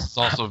that. This is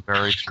also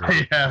very true.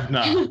 I have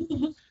not.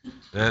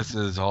 This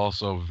is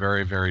also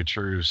very, very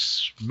true.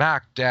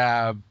 Smack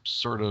dab,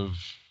 sort of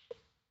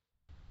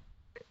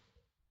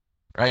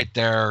right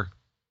there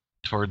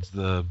towards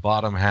the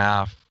bottom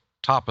half,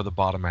 top of the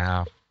bottom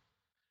half.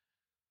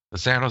 The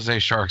San Jose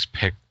Sharks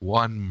pick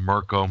one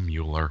Mirko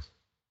Mueller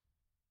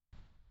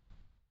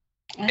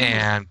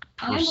and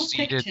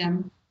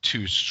proceeded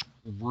to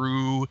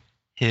screw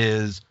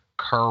his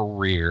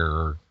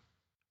career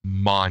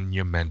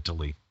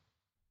monumentally.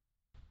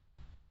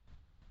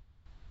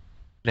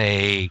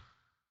 They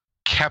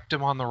kept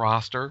him on the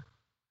roster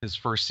his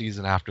first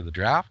season after the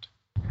draft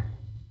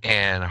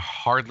and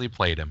hardly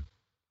played him.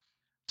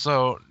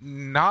 So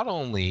not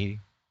only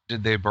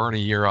did they burn a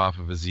year off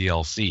of his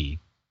ELC,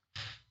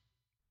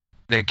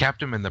 they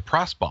kept him in the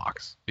press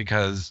box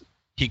because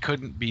he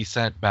couldn't be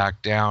sent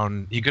back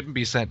down. He couldn't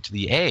be sent to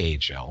the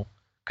AHL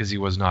because he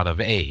was not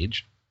of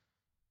age.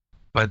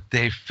 But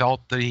they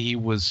felt that he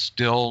was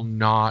still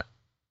not,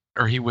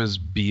 or he was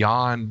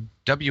beyond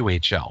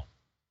WHL.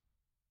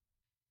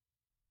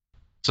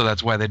 So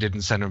that's why they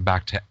didn't send him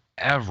back to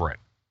Everett.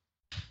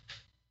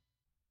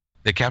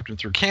 They kept him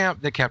through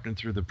camp. They kept him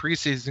through the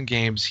preseason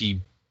games.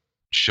 He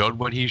showed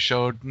what he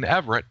showed in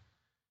Everett,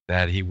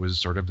 that he was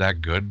sort of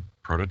that good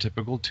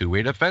prototypical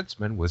two-way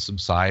defenseman with some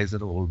size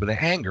and a little bit of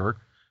hanger,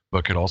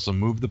 but could also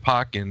move the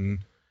puck and,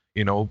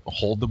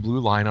 hold the blue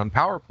line on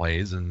power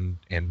plays and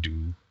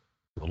do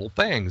little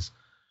things.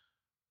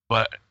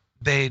 But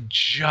they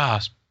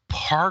just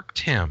parked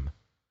him.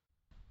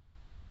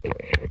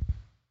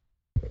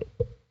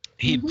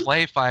 He'd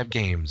play 5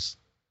 games.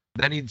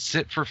 Then he'd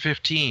sit for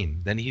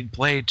 15. Then he'd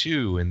play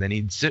 2. And then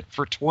he'd sit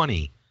for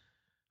 20.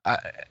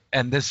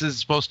 And this is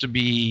supposed to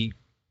be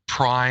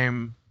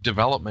prime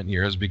development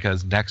years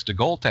because next to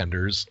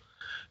goaltenders,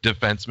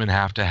 defensemen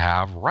have to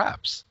have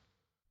reps.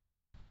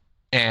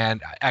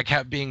 And I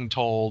kept being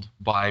told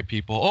by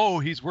people,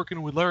 he's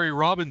working with Larry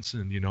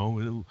Robinson,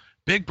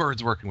 Big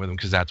Bird's working with him,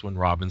 because that's when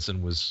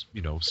Robinson was,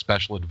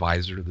 special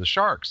advisor to the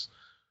Sharks.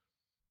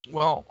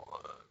 Well,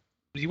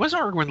 he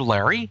wasn't working with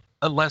Larry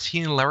unless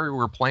he and Larry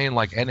were playing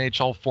like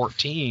NHL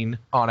 14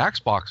 on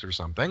Xbox or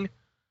something.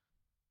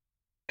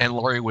 And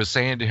Larry was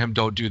saying to him,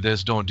 don't do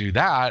this, don't do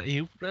that.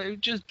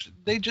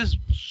 They just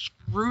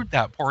screwed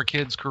that poor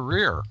kid's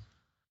career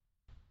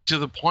to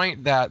the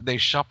point that they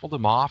shuffled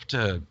him off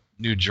to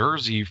New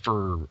Jersey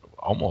for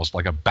almost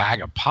like a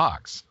bag of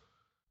pucks.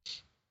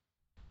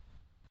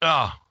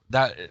 That's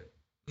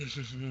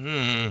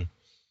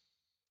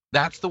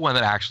the one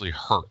that actually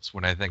hurts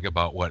when I think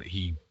about what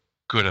he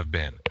could have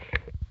been.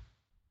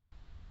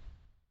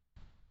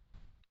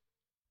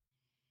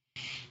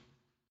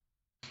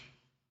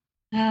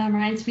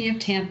 Reminds me of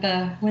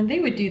Tampa when they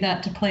would do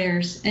that to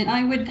players, and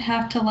I would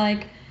have to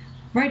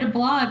write a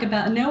blog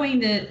about knowing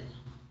that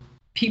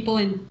people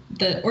in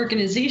the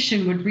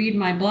organization would read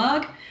my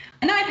blog,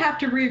 and I'd have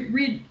to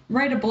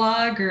write a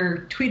blog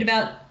or tweet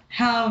about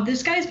how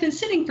this guy's been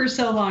sitting for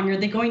so long. Are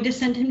they going to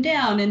send him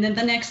down? And then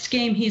the next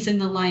game he's in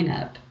the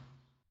lineup.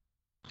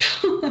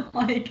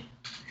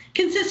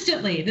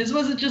 Consistently. This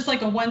wasn't just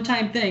a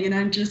one-time thing. And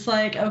I'm just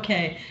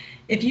okay,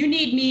 if you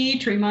need me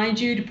to remind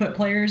you to put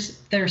players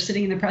that are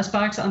sitting in the press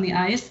box on the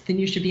ice, then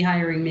you should be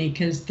hiring me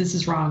because this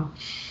is wrong.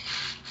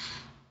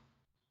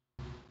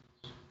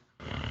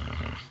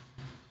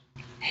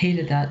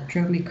 Hated that.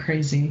 Drove me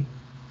crazy.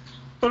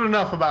 But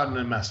enough about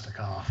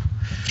Nemestikov.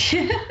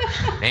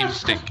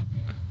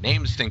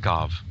 Name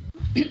Stinkov.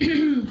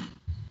 And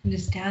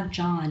his dad,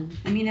 John.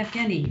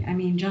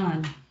 Evgeny.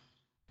 John.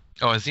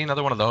 Oh, is he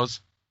another one of those?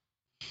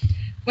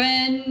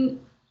 When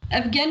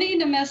Evgeny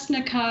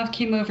Nemesnikov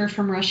came over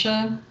from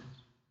Russia,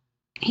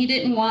 he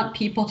didn't want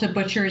people to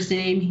butcher his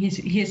name.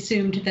 He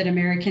assumed that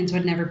Americans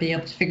would never be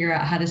able to figure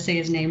out how to say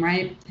his name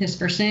right, his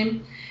first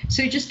name.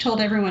 So he just told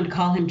everyone to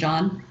call him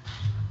John.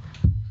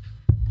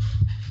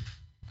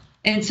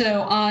 And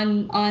so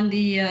on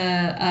the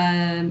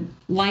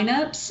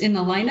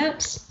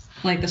lineups,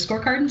 like the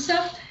scorecard and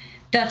stuff,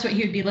 that's what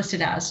he would be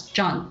listed as,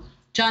 John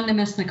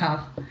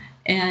Namestnikov.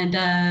 And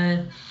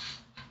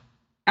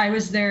I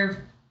was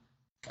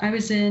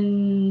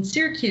in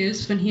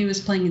Syracuse when he was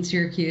playing in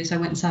Syracuse. I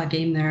went and saw a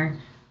game there,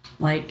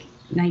 like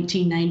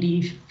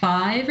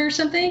 1995 or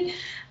something.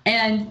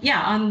 And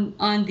yeah,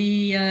 on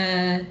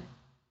the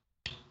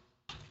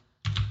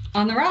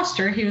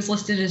roster, he was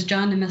listed as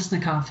John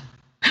Namestnikov.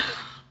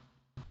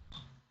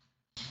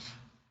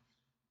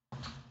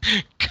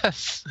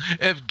 Because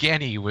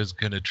Evgeny was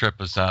going to trip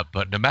us up,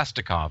 but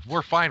Namestnikov,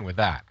 we're fine with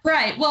that.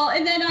 Right. Well,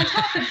 and then on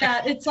top of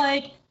that, it's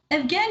like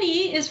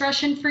Evgeny is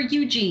Russian for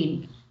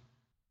Eugene.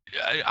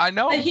 I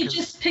know. But he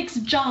just picks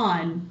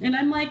John. And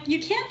I'm like,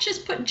 you can't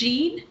just put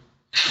Gene.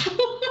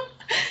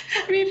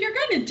 I mean, if you're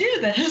going to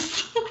do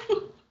this.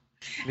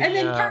 And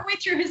then partway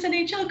through his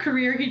NHL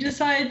career, he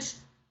decides,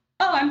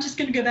 oh, I'm just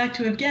going to go back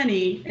to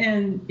Evgeny.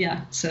 And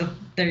yeah, so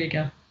there you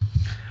go.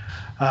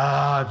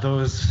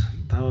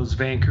 Those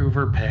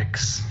Vancouver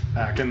picks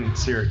back in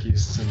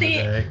Syracuse in the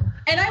day.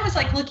 And I was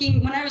like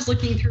when I was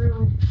looking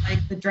through like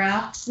the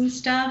drafts and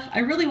stuff, I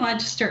really wanted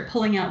to start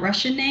pulling out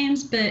Russian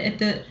names,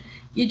 but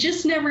you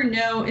just never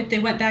know if they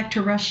went back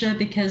to Russia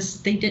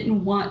because they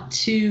didn't want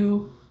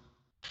to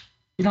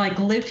like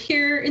live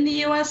here in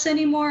the US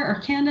anymore or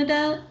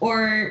Canada,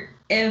 or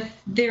if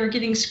they were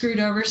getting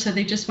screwed over so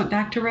they just went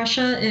back to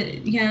Russia.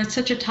 It's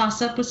such a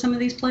toss up with some of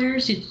these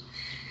players. It's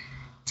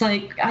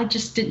like I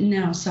just didn't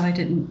know, so I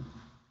didn't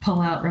pull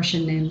out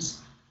Russian names.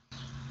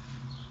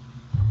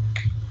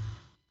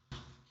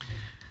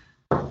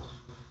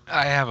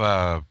 I have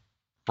a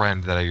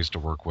friend that I used to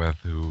work with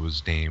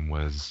whose name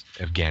was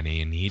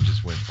Evgeny, and he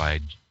just went by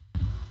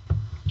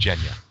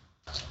Genya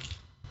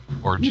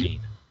or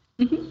Gene.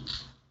 Mm-hmm.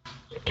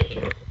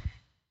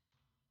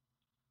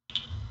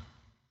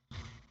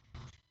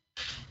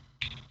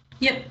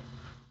 Yep.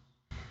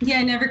 Yeah,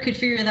 I never could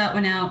figure that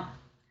one out.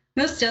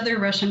 Most other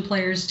Russian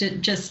players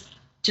did just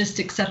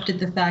accepted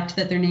the fact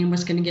that their name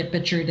was going to get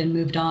butchered and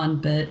moved on,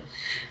 but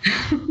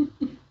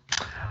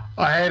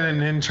I had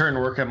an intern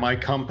work at my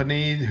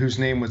company whose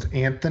name was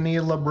Anthony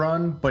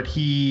Lebrun, but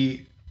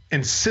he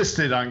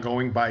insisted on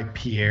going by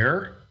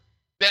Pierre.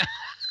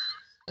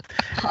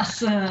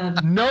 Awesome.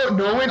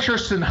 No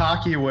interest in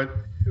hockey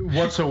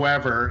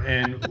whatsoever,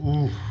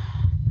 and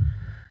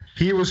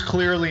he was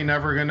clearly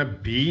never going to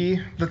be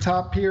the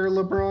top Pierre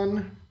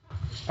LeBrun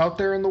out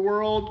there in the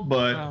world,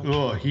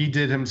 but he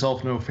did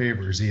himself no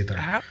favors either.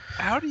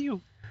 How do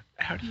you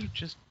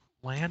just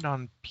land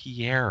on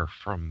Pierre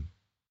from?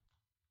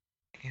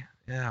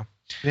 Yeah.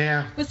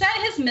 Was that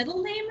his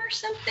middle name or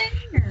something?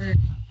 Or?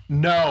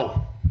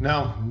 No,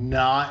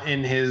 not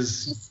in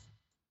his.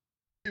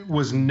 It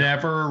was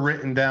never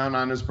written down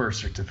on his birth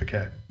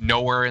certificate.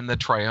 Nowhere in the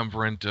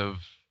triumvirate of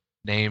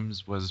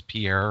names was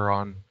Pierre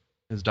on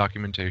his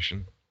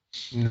documentation.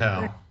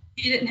 No.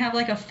 He didn't have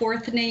like a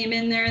fourth name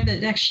in there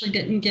that actually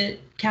didn't get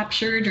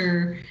captured,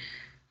 or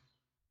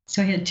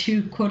so he had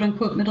two quote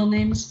unquote middle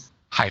names.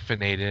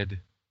 Hyphenated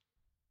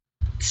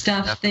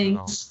stuff,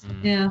 things.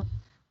 Yeah.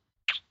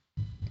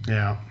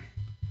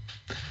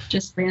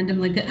 Just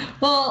randomly.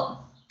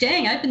 Well,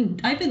 dang,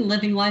 I've been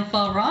living life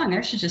all wrong. I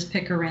should just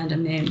pick a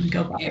random name and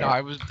go by it.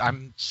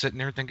 I'm sitting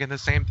here thinking the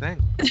same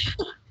thing.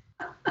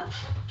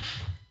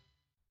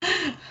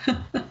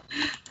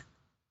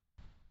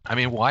 I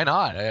mean, why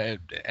not?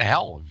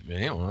 Hell,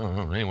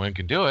 anyone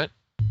can do it.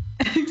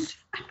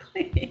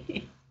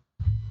 Exactly.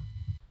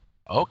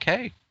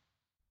 Okay.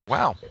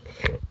 Wow.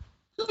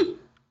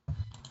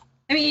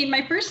 I mean,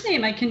 my first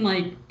name, I can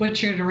like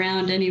butcher it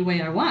around any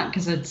way I want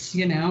because it's,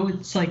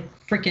 it's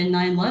like freaking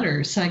 9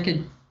 letters. So I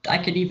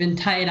could even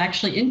tie it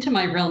actually into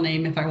my real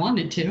name if I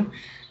wanted to.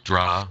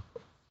 Draw.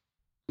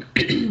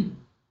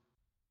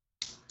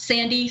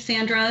 Sandy,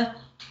 Sandra,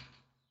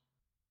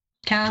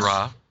 Cass.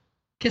 Draw.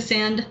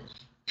 Cassand.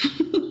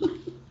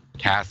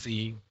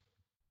 Cassie.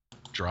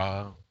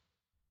 Draw.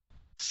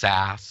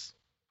 Sass.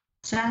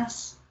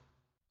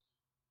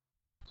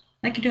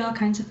 I could do all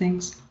kinds of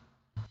things.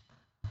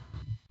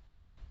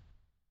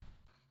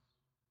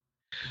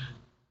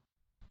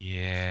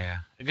 Yeah.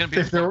 I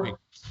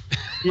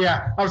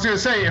was going to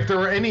say, if there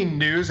were any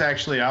news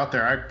actually out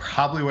there, I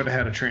probably would have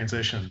had a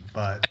transition,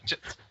 but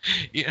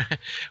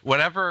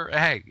whatever.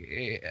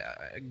 Hey,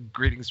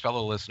 greetings,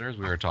 fellow listeners.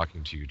 We are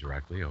talking to you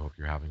directly. I hope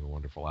you're having a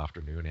wonderful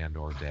afternoon and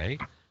or day,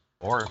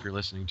 or if you're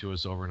listening to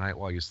us overnight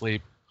while you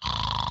sleep,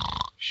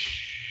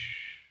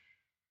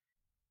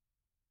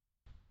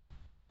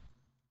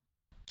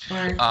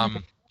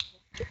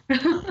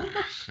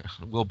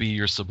 will be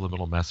your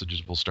subliminal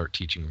messages. We'll start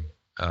teaching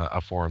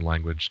a foreign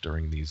language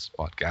during these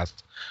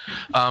podcasts.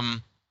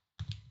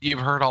 You've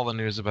heard all the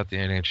news about the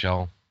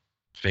NHL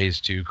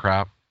Phase 2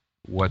 crap.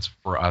 What's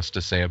for us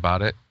to say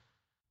about it?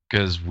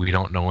 Because we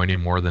don't know any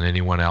more than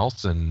anyone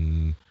else,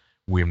 and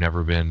we've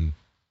never been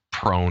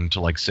prone to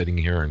like sitting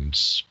here and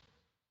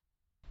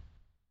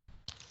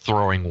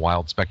throwing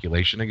wild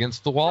speculation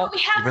against the wall,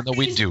 even though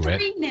we do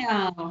it.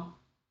 Now.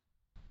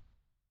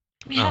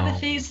 We have a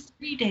phase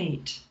 3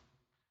 date.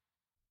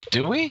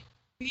 Do we?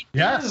 We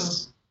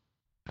Yes.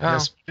 Oh,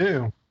 Yes, we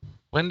do.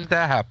 when did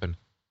that happen?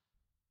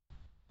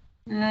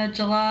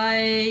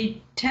 July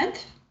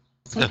 10th?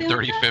 The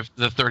 35th,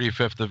 the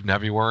 35th of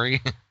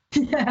February.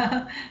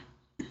 Yeah.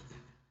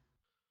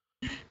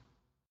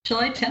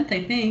 July 10th,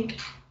 I think.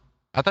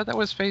 I thought that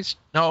was phase.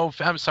 No,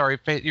 I'm sorry.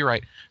 You're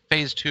right.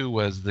 Phase 2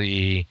 was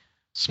the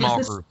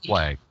small group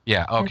play.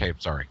 Yeah. Okay.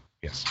 Sorry.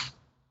 Yes.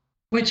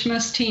 Which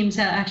most teams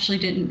actually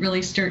didn't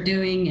really start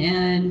doing,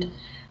 and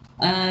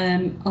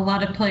a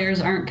lot of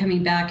players aren't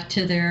coming back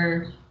to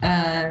their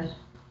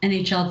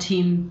NHL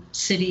team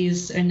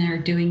cities, and they're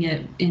doing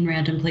it in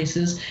random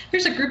places.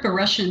 There's a group of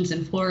Russians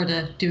in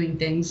Florida doing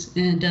things,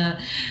 and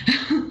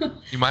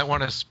You might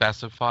want to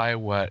specify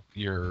what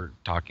you're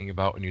talking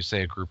about when you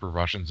say a group of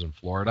Russians in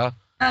Florida.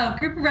 oh,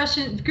 group of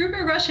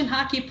Russian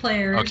hockey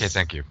players. Okay,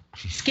 thank you.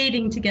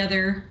 Skating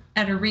together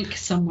at a rink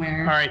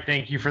somewhere. All right,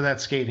 thank you for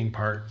that skating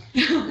part.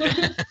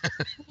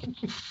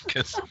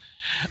 Because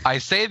I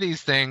say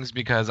these things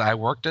because I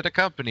worked at a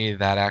company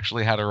that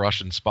actually had a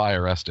Russian spy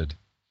arrested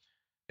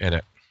in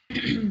it.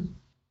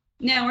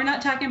 No, we're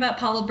not talking about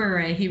Paulo Bure.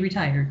 He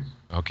retired.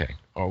 Okay.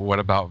 Or what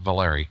about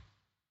Valeri?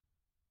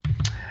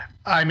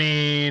 I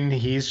mean,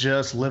 he's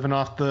just living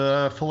off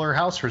the Fuller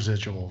House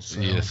residuals. So.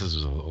 Yeah, this is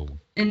a little...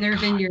 In their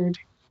vineyard.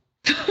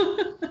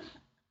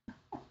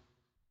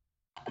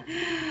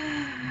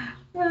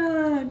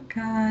 Oh,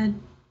 God.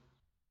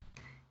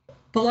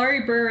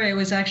 Valeri Bure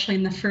was actually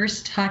in the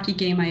first hockey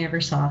game I ever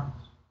saw.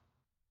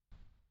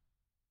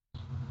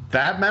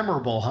 That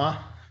memorable, huh?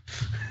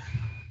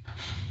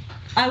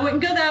 I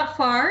wouldn't go that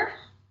far,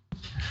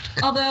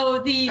 although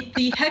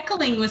the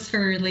heckling was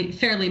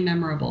fairly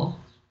memorable.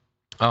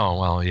 Oh,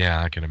 well,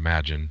 yeah, I can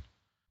imagine.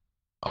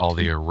 All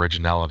the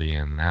originality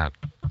in that.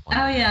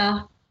 Oh,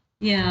 yeah.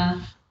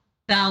 Yeah.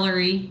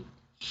 Valerie.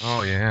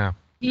 Oh, yeah.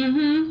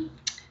 Mm-hmm.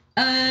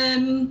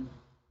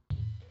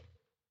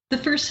 The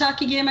first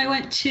hockey game I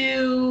went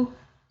to,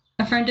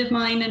 a friend of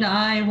mine and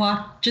I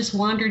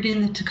wandered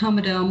in the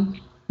Tacoma Dome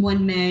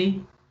one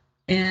May,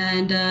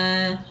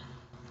 and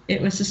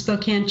it was the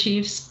Spokane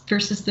Chiefs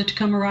versus the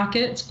Tacoma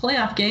Rockets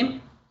playoff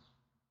game.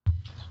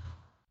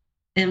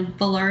 And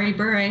Valeri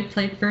Bure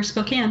played for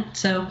Spokane,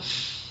 so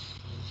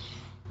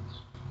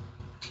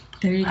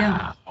there you go.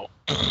 Wow.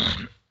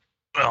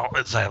 Well,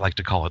 as I like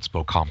to call it,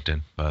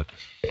 Spokompton, but...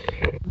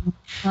 A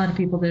lot of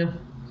people do.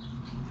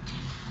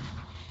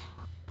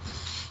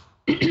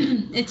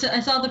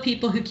 It's all the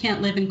people who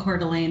can't live in Coeur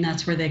d'Alene.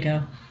 That's where they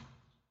go.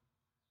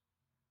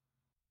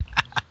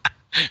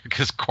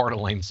 Because Coeur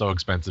d'Alene's so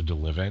expensive to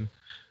live in.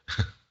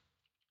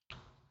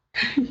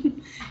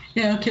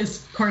 Yeah,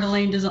 because Coeur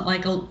d'Alene doesn't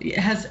like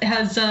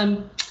has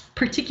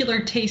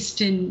particular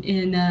taste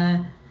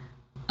in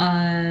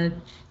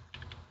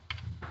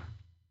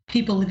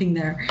people living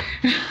there.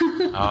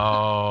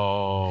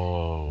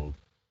 Oh,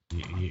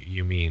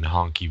 you mean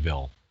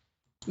Honkyville?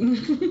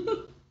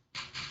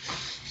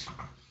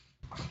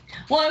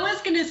 Well, I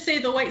was going to say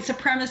the white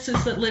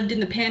supremacists that lived in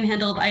the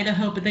panhandle of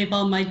Idaho, but they've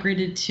all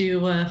migrated to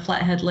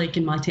Flathead Lake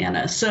in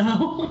Montana,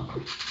 so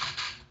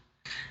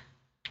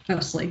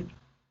mostly.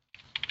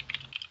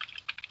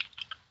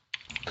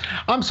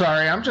 I'm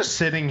sorry, I'm just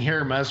sitting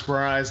here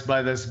mesmerized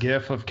by this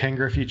gif of Ken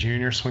Griffey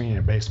Jr. swinging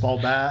a baseball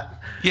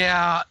bat.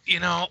 Yeah, you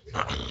know,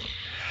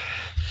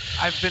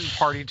 I've been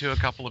party to a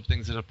couple of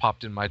things that have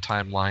popped in my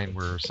timeline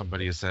where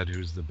somebody has said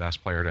who's the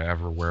best player to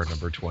ever wear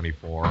number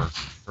 24,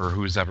 or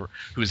who's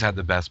had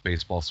the best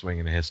baseball swing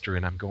in history,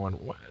 and I'm going,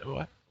 what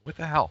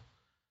the hell?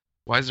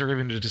 Why is there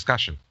even a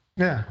discussion?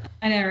 Yeah.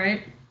 I know,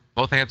 right?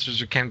 Both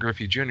answers are Ken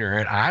Griffey Jr.,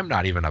 and I'm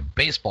not even a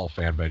baseball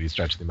fan by any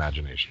stretch of the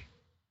imagination.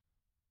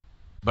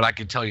 But I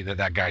can tell you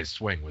that guy's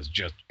swing was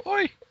just,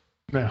 oi.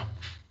 No.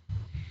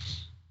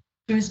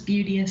 It was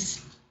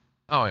beauteous.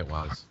 Oh, it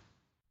was.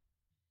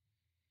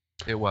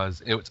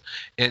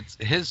 It's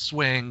his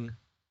swing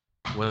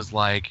was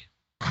like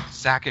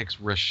Sakic's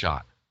wrist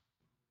shot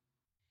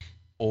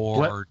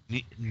or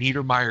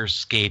Niedermeyer's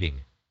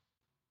skating.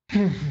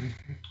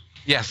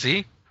 Yeah,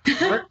 see?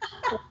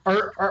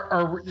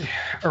 Are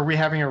we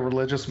having a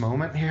religious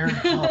moment here?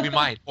 We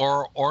might.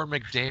 Or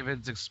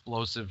McDavid's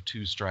explosive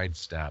two-stride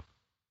step.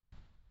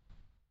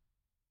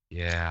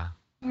 Yeah.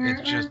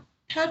 Or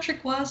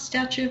Patrick Waugh's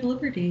Statue of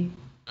Liberty.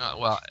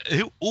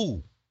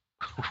 Ooh.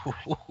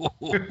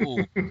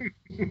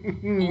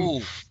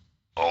 Ooh.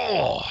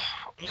 Oh.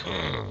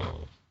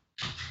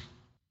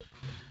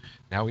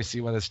 Now we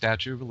see why the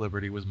Statue of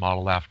Liberty was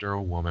modeled after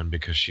a woman,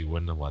 because she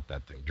wouldn't have let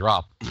that thing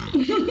drop.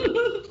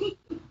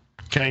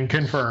 Can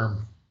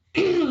confirm.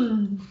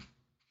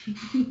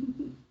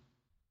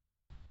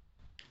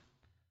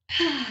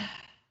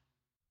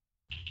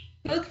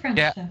 Both friends.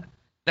 Yeah.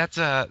 That's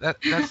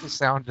the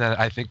sound that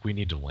I think we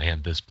need to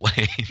land this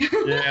plane.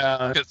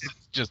 Yeah. It's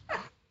just.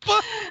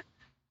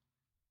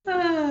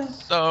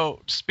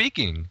 So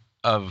speaking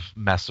of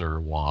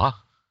Messer Waugh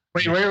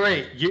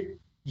Wait.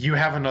 You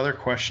have another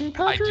question,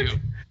 Patrick?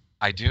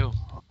 I do.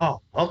 Oh,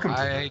 welcome to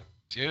I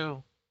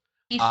do.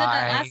 He said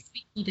that last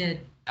week he did.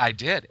 I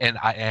did, and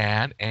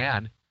I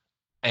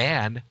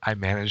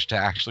managed to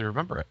actually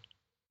remember it.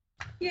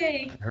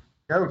 Yay.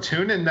 Go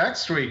tune in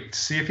next week to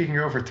see if you can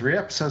go for 3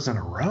 episodes in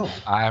a row.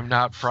 I'm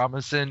not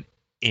promising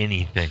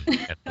anything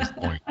at this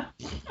point.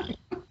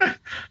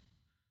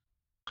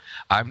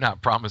 I'm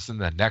not promising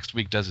that next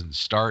week doesn't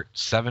start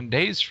 7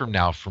 days from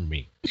now from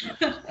me.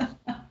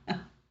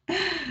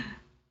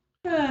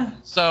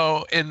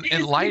 So in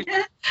light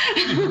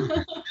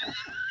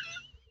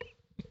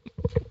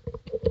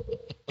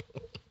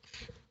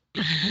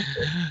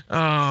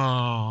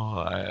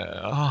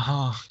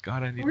oh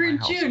God, I need We're my in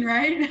house. June,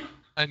 right?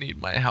 I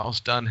need my house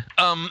done.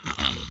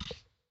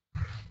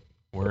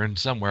 We're in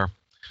somewhere.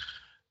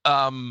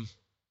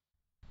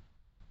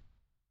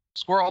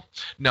 Squirrel.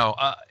 No,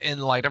 in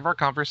light of our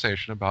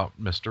conversation about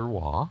Mr.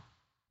 Waugh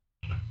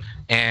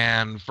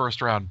and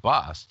first round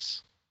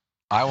busts,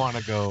 I want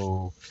to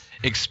go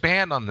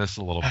expand on this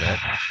a little bit.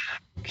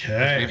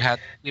 Okay.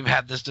 We've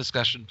had this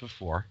discussion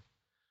before.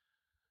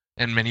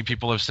 And many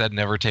people have said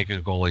never take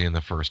a goalie in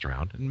the first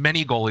round. And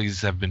many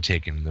goalies have been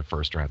taken in the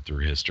first round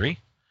through history.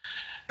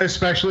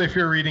 Especially if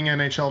you're reading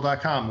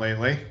NHL.com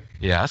lately.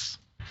 Yes.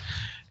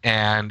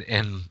 And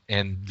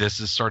this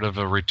is sort of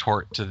a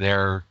retort to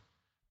their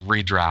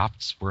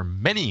redrafts where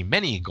many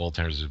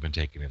goaltenders have been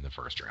taken in the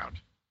first round.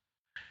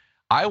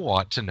 I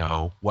want to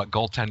know what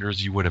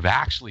goaltenders you would have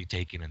actually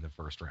taken in the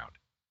first round.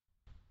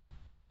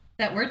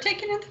 That were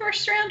taken in the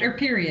first round or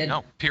period?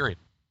 No, period.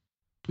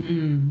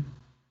 Mm.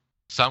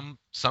 Some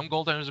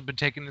goaltenders have been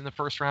taken in the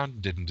first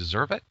round, didn't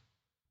deserve it,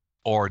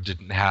 or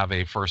didn't have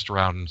a first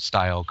round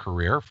style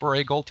career for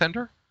a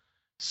goaltender.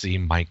 See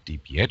Mike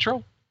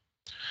DiPietro.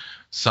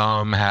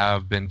 Some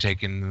have been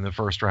taken in the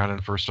first round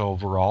and first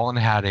overall and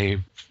had a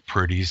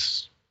pretty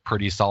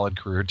solid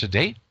career to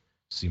date.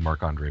 See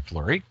Marc-Andre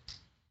Fleury.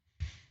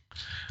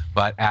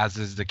 But as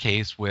is the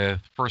case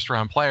with first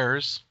round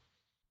players,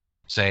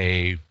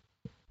 say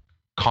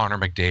Connor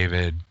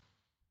McDavid,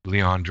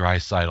 Leon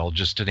Draisaitl,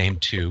 just to name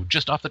two,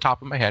 just off the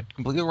top of my head,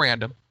 completely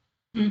random,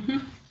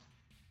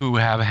 who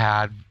have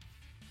had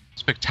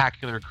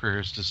spectacular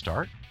careers to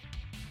start,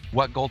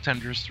 what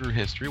goaltenders through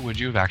history would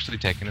you have actually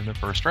taken in the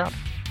first round?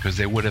 Because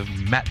they would have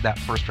met that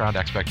first round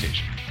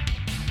expectation.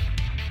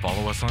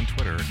 Follow us on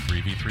Twitter at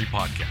 3v3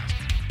 Podcast.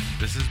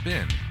 This has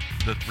been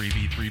the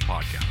 3v3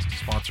 Podcast,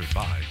 sponsored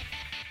by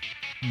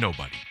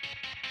nobody.